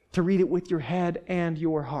 to read it with your head and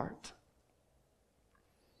your heart.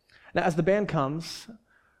 Now, as the band comes,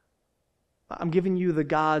 I'm giving you the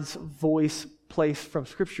God's voice place from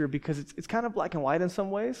Scripture because it's kind of black and white in some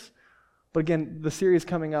ways. But again, the series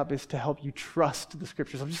coming up is to help you trust the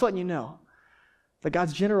Scriptures. I'm just letting you know that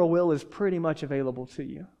God's general will is pretty much available to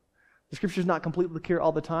you. The Scripture's not completely clear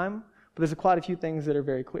all the time, but there's quite a few things that are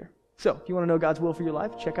very clear. So, if you want to know God's will for your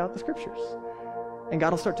life, check out the Scriptures. And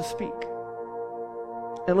God will start to speak.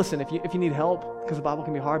 And listen, if you need help, because the Bible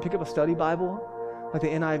can be hard, pick up a study Bible. Like the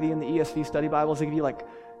NIV and the ESV study Bibles, they give you like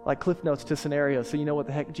cliff notes to scenarios so you know what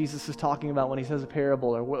the heck Jesus is talking about when he says a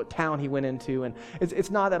parable or what town he went into. And it's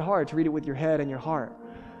not that hard to read it with your head and your heart.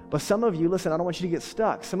 But some of you, listen, I don't want you to get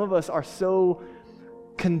stuck. Some of us are so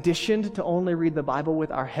conditioned to only read the Bible with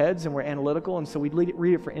our heads and we're analytical, and so we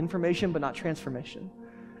read it for information but not transformation.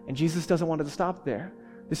 And Jesus doesn't want it to stop there.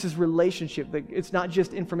 This is relationship. It's not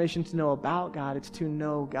just information to know about God, it's to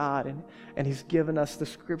know God. And he's given us the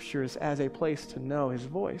scriptures as a place to know his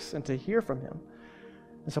voice and to hear from him.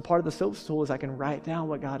 And so part of the SOAPS tool is I can write down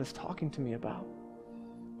what God is talking to me about.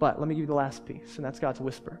 But let me give you the last piece, and that's God's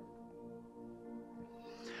whisper.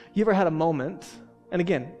 You ever had a moment, and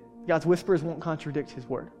again, God's whispers won't contradict his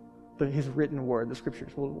word, his written word, the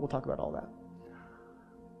scriptures. We'll talk about all that.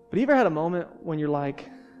 But you ever had a moment when you're like,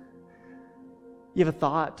 you have a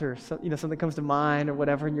thought or something comes to mind or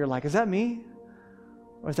whatever, and you're like, is that me?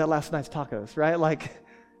 Or is that last night's tacos, right? Like,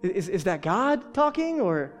 is that God talking?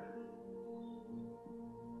 Or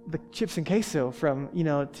the chips and queso from,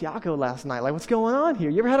 Tiago last night. Like, what's going on here?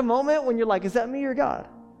 You ever had a moment when you're like, is that me or God?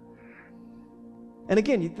 And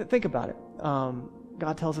again, you think about it.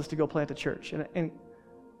 God tells us to go plant a church. And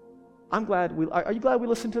I'm glad are you glad we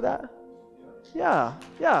listened to that? Yeah.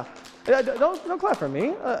 Don't clap for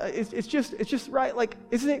me. It's just right. Like,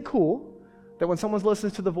 isn't it cool that when someone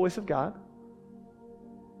listens to the voice of God,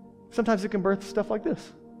 sometimes it can birth stuff like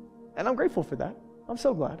this? And I'm grateful for that. I'm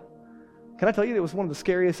so glad. Can I tell you that it was one of the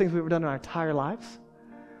scariest things we've ever done in our entire lives?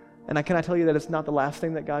 And can I tell you that it's not the last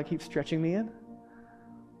thing that God keeps stretching me in?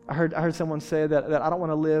 I heard someone say that I don't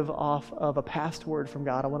want to live off of a past word from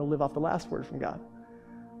God. I want to live off the last word from God.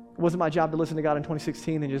 It wasn't my job to listen to God in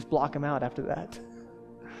 2016 and just block him out after that.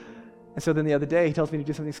 And so then the other day, he tells me to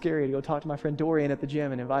do something scary, to go talk to my friend Dorian at the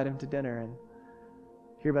gym and invite him to dinner and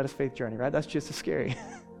hear about his faith journey, right? That's just as scary.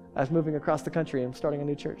 I was moving across the country and starting a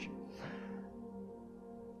new church.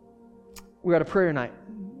 We were at a prayer night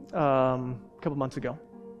a couple months ago.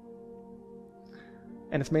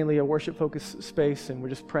 And it's mainly a worship-focused space, and we're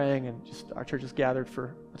just praying, and just our church is gathered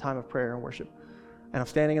for a time of prayer and worship. And I'm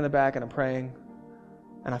standing in the back, and I'm praying,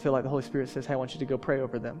 and I feel like the Holy Spirit says, hey, I want you to go pray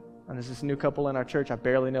over them. And there's this new couple in our church. I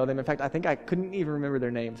barely know them. In fact, I think I couldn't even remember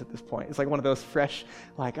their names at this point. It's like one of those fresh,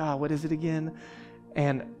 like, what is it again?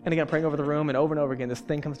 And again, I'm praying over the room, and over again, this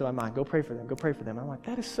thing comes to my mind. Go pray for them. Go pray for them. And I'm like,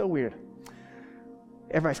 that is so weird.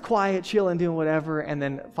 Everybody's quiet, chilling, doing whatever. And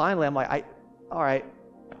then finally, I'm like, all right,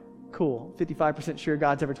 cool. 55% sure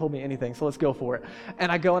God's ever told me anything, so let's go for it.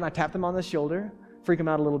 And I go and I tap them on the shoulder, freak them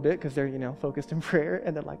out a little bit because they're, focused in prayer.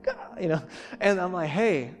 And they're like, And I'm like,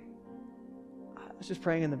 hey, I was just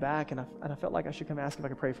praying in the back, and I felt like I should come ask if I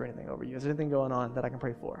could pray for anything over you. Is there anything going on that I can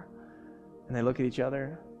pray for? And they look at each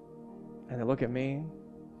other, and they look at me,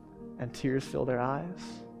 and tears fill their eyes.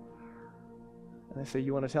 And they say,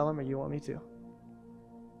 you want to tell them or you want me to?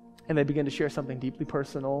 And they begin to share something deeply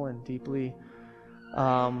personal and deeply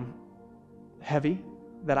heavy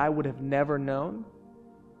that I would have never known.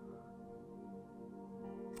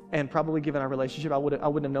 And probably given our relationship, I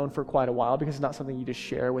wouldn't have known for quite a while, because it's not something you just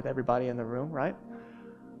share with everybody in the room, right?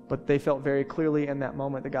 But they felt very clearly in that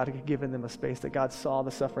moment that God had given them a space, that God saw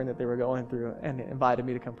the suffering that they were going through and invited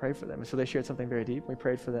me to come pray for them. And so they shared something very deep. We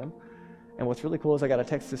prayed for them. And what's really cool is I got a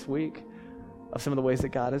text this week of some of the ways that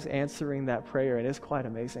God is answering that prayer. It is quite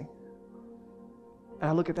amazing. And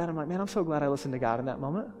I look at that, I'm like, man, I'm so glad I listened to God in that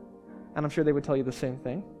moment. And I'm sure they would tell you the same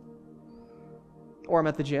thing. Or I'm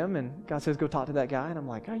at the gym and God says, go talk to that guy. And I'm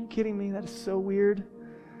like, are you kidding me? That is so weird.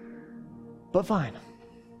 But fine.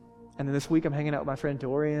 And then this week I'm hanging out with my friend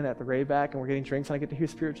Dorian at the Rayback, and we're getting drinks, and I get to hear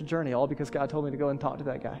Spiritual Journey, all because God told me to go and talk to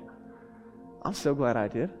that guy. I'm so glad I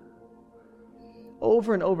did.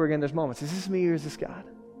 Over and over again, there's moments. Is this me or is this God?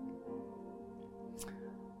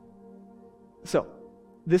 So,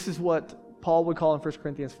 this is what Paul would call in 1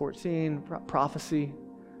 Corinthians 14, prophecy.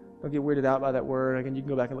 Don't get weirded out by that word. Again, you can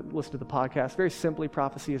go back and listen to the podcast. Very simply,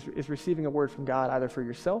 prophecy is receiving a word from God either for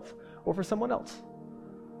yourself or for someone else.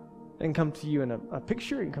 It can come to you in a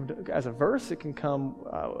picture. It can come as a verse. It can come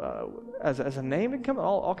as a name. It can come in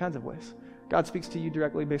all kinds of ways. God speaks to you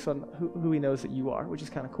directly based on who he knows that you are, which is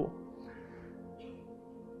kind of cool.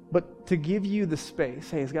 But to give you the space,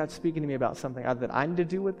 hey, is God speaking to me about something either that I need to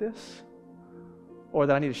do with this or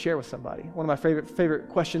that I need to share with somebody? One of my favorite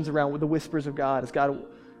questions around the whispers of God is, God,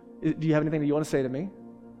 do you have anything that you want to say to me?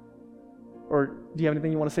 Or do you have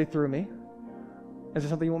anything you want to say through me? Is there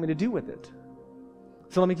something you want me to do with it?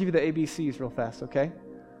 So let me give you the ABCs real fast, okay?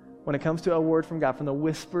 When it comes to a word from God, from the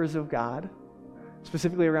whispers of God,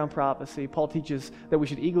 specifically around prophecy, Paul teaches that we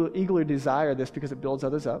should eagerly desire this because it builds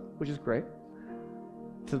others up, which is great.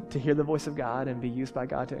 To hear the voice of God and be used by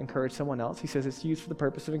God to encourage someone else. He says it's used for the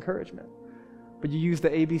purpose of encouragement. But you use the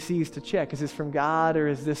ABCs to check, is this from God or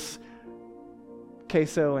is this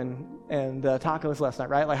queso and tacos last night,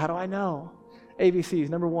 right? Like, how do I know? ABCs,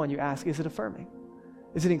 number one, you ask, is it affirming?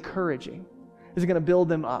 Is it encouraging? Is it going to build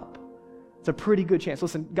them up? It's a pretty good chance.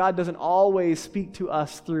 Listen, God doesn't always speak to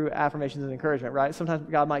us through affirmations and encouragement, right? Sometimes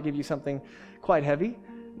God might give you something quite heavy,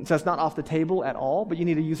 and so it's not off the table at all, but you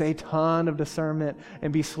need to use a ton of discernment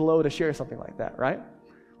and be slow to share something like that, right?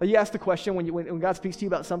 Like, you ask the question when God speaks to you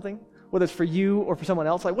about something, whether it's for you or for someone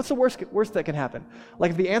else, like, what's the worst that can happen?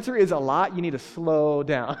 Like, if the answer is a lot, you need to slow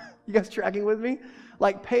down. You guys tracking with me?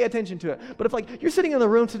 Like, pay attention to it. But if, like, you're sitting in the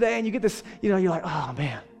room today and you get this, you're like, oh,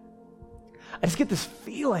 man, I just get this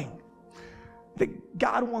feeling that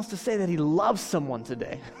God wants to say that he loves someone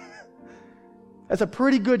today. That's a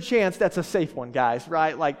pretty good chance that's a safe one, guys,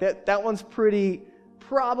 right? Like, that one's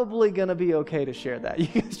probably going to be okay to share that.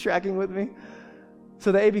 You guys tracking with me?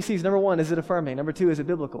 So the ABCs, number one, is it affirming? Number two, is it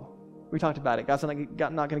biblical? We talked about it. God's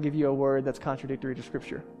not going to give you a word that's contradictory to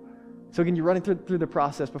Scripture. So again, you're running through the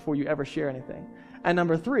process before you ever share anything. And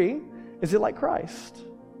number 3, is it like Christ?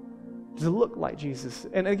 Does it look like Jesus?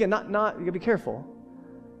 And again, not you gotta be careful.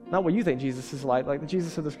 Not what you think Jesus is like the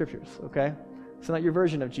Jesus of the Scriptures, okay? So not your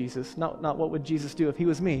version of Jesus, not what would Jesus do if he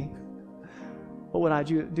was me. What would I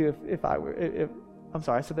do if I were, I'm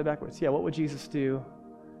sorry, I said that backwards. Yeah, what would Jesus do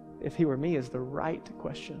if he were me is the right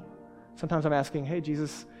question. Sometimes I'm asking, hey,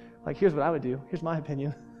 Jesus, like, here's what I would do. Here's my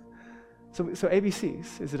opinion. So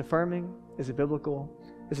ABCs, is it affirming? Is it biblical?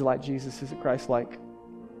 Is it like Jesus? Is it Christ-like?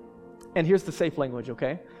 And here's the safe language,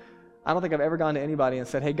 okay? I don't think I've ever gone to anybody and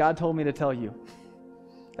said, hey, God told me to tell you.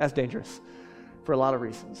 That's dangerous for a lot of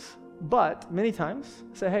reasons. But many times,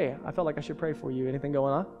 say, hey, I felt like I should pray for you. Anything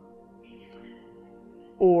going on?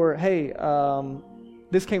 Or, hey,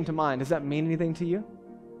 this came to mind. Does that mean anything to you?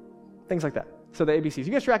 Things like that. So the ABCs.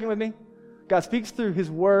 You guys tracking with me? God speaks through his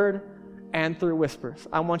word and through whispers.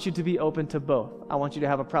 I want you to be open to both. I want you to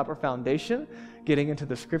have a proper foundation, getting into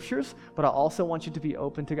the Scriptures, but I also want you to be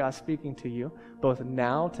open to God speaking to you, both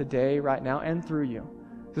now, today, right now, and through you.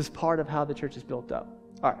 This is part of how the church is built up.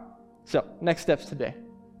 All right, so next steps today.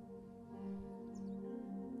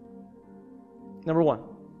 Number 1,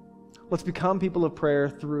 let's become people of prayer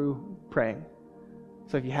through praying.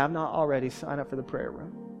 So if you have not already, sign up for the prayer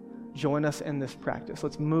room. Join us in this practice.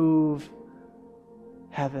 Let's move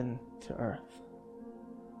heaven to earth.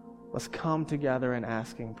 Let's come together in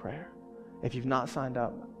asking prayer. If you've not signed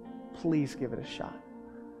up, please give it a shot.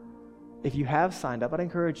 If you have signed up, I'd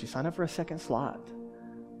encourage you, sign up for a second slot.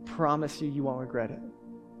 Promise you won't regret it.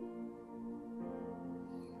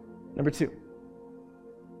 Number 2,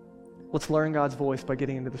 let's learn God's voice by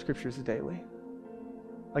getting into the Scriptures daily.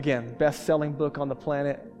 Again, best-selling book on the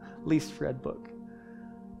planet, least read book.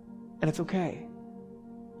 And it's okay.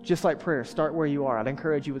 Just like prayer, start where you are. I'd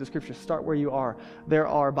encourage you with the Scriptures, start where you are. There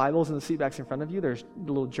are Bibles in the seatbacks in front of you. There's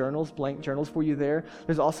little journals, blank journals for you there.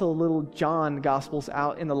 There's also little John Gospels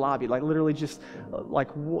out in the lobby, like literally just like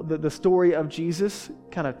the story of Jesus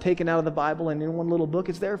kind of taken out of the Bible and in one little book.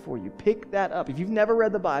 It's there for you. Pick that up. If you've never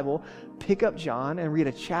read the Bible, pick up John and read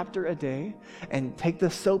a chapter a day and take the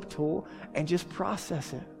SOAP tool and just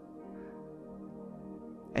process it.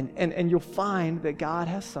 And you'll find that God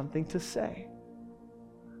has something to say,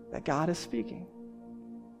 that God is speaking.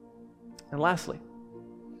 And lastly,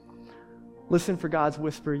 listen for God's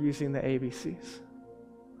whisper using the ABCs.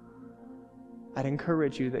 I'd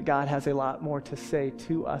encourage you that God has a lot more to say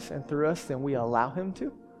to us and through us than we allow him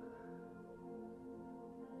to.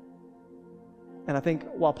 And I think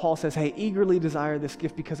while Paul says, hey, eagerly desire this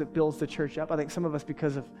gift because it builds the church up, I think some of us,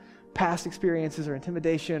 because of past experiences or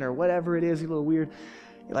intimidation or whatever it is, a little weird,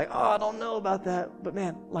 you're like, oh, I don't know about that. But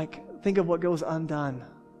man, like, think of what goes undone.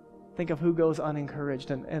 Think of who goes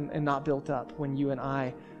unencouraged and not built up when you and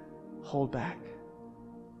I hold back.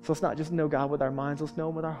 So let's not just know God with our minds, let's know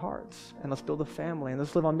him with our hearts. And let's build a family and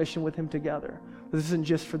let's live on mission with him together. This isn't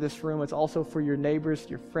just for this room, it's also for your neighbors,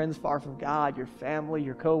 your friends far from God, your family,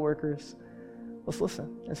 your coworkers. Let's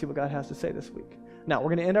listen and see what God has to say this week. Now, we're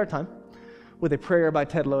going to end our time with a prayer by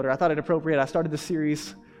Ted Loder. I thought it appropriate. I started the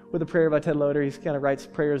series with a prayer by Ted Loder. He kind of writes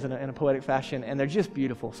prayers in a poetic fashion, and they're just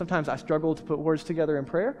beautiful. Sometimes I struggle to put words together in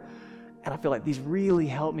prayer, and I feel like these really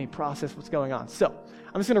help me process what's going on. So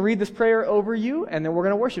I'm just going to read this prayer over you, and then we're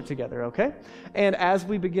going to worship together, okay? And as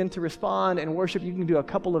we begin to respond and worship, you can do a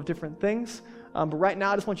couple of different things. But right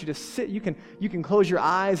now, I just want you to sit. You can close your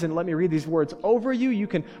eyes and let me read these words over you. You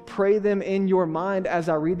can pray them in your mind as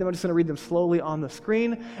I read them. I'm just going to read them slowly on the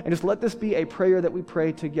screen, and just let this be a prayer that we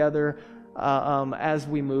pray together as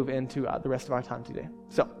we move into the rest of our time today.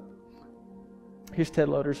 So here's Ted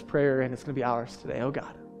Loder's prayer, and it's going to be ours today. Oh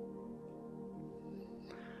God,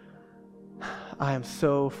 I am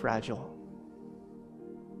so fragile.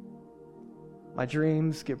 My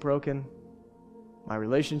dreams get broken. My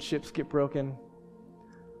relationships get broken.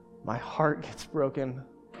 My heart gets broken.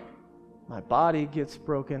 My body gets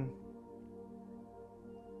broken.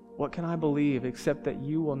 What can I believe except that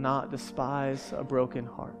you will not despise a broken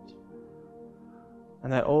heart,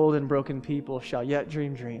 and that old and broken people shall yet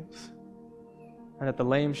dream dreams, and that the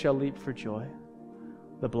lame shall leap for joy,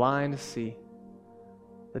 the blind see,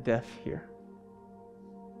 the deaf hear.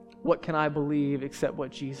 What can I believe except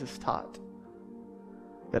what Jesus taught?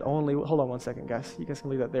 That only, hold on one second, guys. You guys can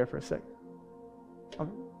leave that there for a sec.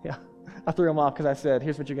 Yeah, I threw him off because I said,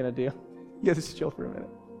 here's what you're going to do. You guys just chill for a minute.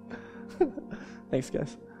 Thanks,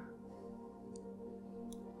 guys.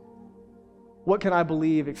 What can I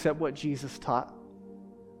believe except what Jesus taught?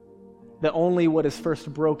 That only what is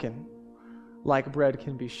first broken, like bread,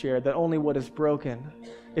 can be shared. That only what is broken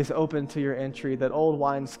is open to your entry. That old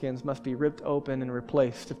wineskins must be ripped open and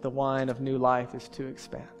replaced if the wine of new life is to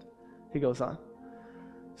expand. He goes on.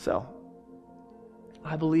 So,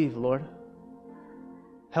 I believe, Lord.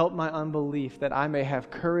 Help my unbelief that I may have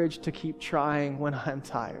courage to keep trying when I'm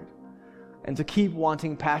tired and to keep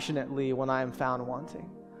wanting passionately when I am found wanting.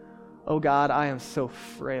 Oh God, I am so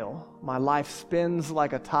frail. My life spins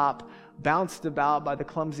like a top, bounced about by the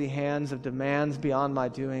clumsy hands of demands beyond my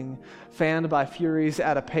doing, fanned by furies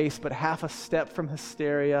at a pace but half a step from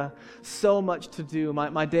hysteria. So much to do,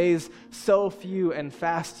 my days so few and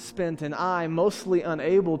fast spent, and I mostly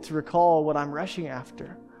unable to recall what I'm rushing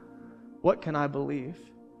after. What can I believe?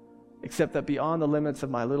 Except that beyond the limits of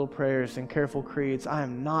my little prayers and careful creeds, I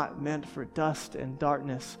am not meant for dust and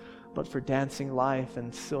darkness, but for dancing life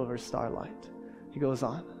and silver starlight. He goes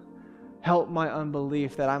on. Help my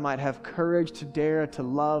unbelief that I might have courage to dare to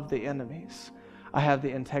love the enemies I have the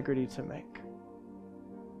integrity to make.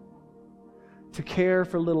 To care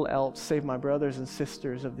for little else save my brothers and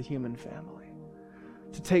sisters of the human family.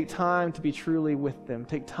 To take time to be truly with them,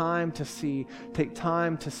 take time to see, take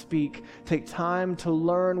time to speak, take time to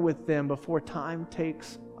learn with them before time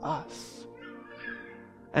takes us.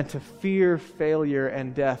 And to fear failure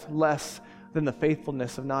and death less than the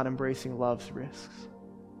faithfulness of not embracing love's risks.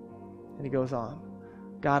 And he goes on,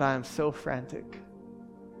 God, I am so frantic.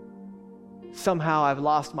 Somehow I've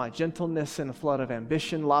lost my gentleness in a flood of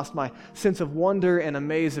ambition, lost my sense of wonder in a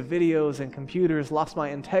maze of videos and computers, lost my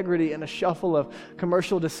integrity in a shuffle of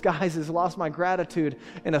commercial disguises, lost my gratitude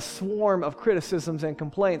in a swarm of criticisms and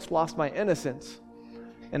complaints, lost my innocence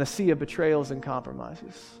in a sea of betrayals and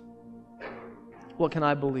compromises. What can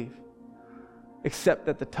I believe? Except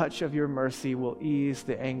that the touch of your mercy will ease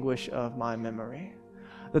the anguish of my memory.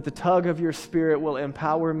 That the tug of your Spirit will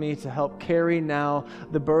empower me to help carry now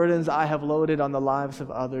the burdens I have loaded on the lives of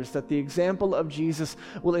others. That the example of Jesus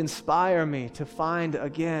will inspire me to find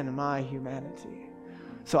again my humanity.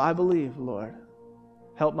 So I believe, Lord,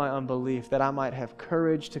 help my unbelief that I might have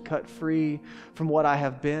courage to cut free from what I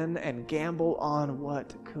have been and gamble on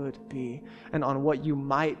what could be and on what you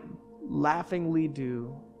might laughingly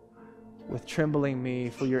do with trembling me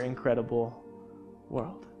for your incredible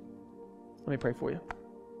world. Let me pray for you.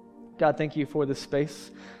 God, thank you for this space.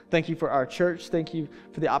 Thank you for our church. Thank you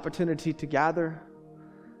for the opportunity to gather.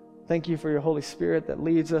 Thank you for your Holy Spirit that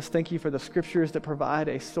leads us. Thank you for the scriptures that provide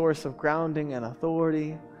a source of grounding and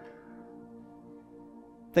authority.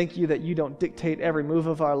 Thank you that you don't dictate every move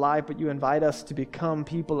of our life, but you invite us to become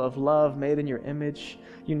people of love, made in your image,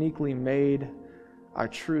 uniquely made, our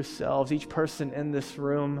true selves, each person in this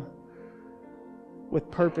room with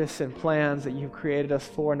purpose and plans that you've created us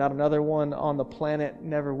for. Not another one on the planet,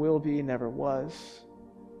 never will be, never was.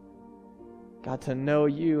 God, to know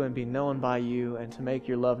you and be known by you and to make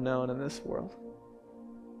your love known in this world.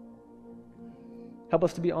 Help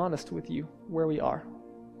us to be honest with you where we are.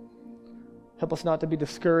 Help us not to be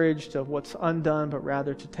discouraged of what's undone, but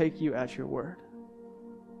rather to take you at your word.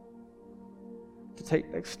 To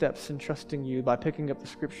take next steps in trusting you by picking up the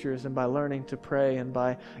scriptures and by learning to pray and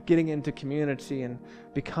by getting into community and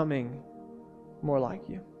becoming more like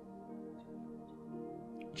you.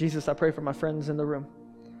 Jesus, I pray for my friends in the room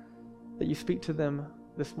that you speak to them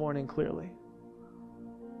this morning clearly.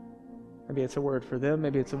 Maybe it's a word for them,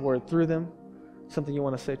 maybe it's a word through them, something you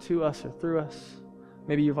want to say to us or through us.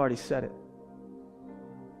 Maybe you've already said it.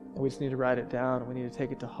 And we just need to write it down, and we need to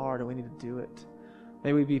take it to heart, and we need to do it.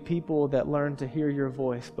 May we be people that learn to hear your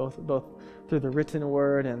voice, both through the written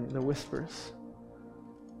word and the whispers,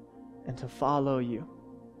 and to follow you,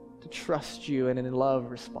 to trust you, and in love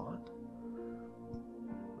respond.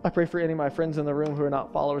 I pray for any of my friends in the room who are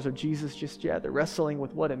not followers of Jesus just yet. They're wrestling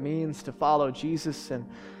with what it means to follow Jesus and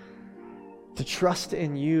to trust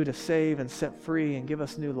in you to save and set free and give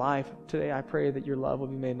us new life. Today I pray that your love will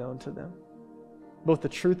be made known to them. Both the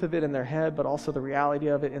truth of it in their head, but also the reality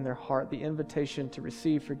of it in their heart, the invitation to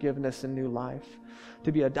receive forgiveness and new life,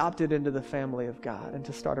 to be adopted into the family of God, and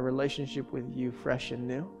to start a relationship with you fresh and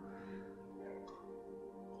new.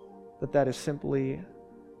 That is simply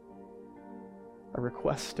a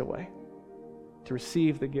request away to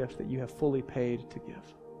receive the gift that you have fully paid to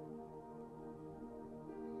give.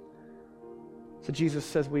 So Jesus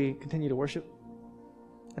says we continue to worship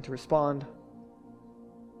and to respond.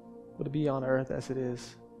 Would it be on earth as it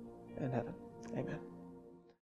is in heaven? Amen.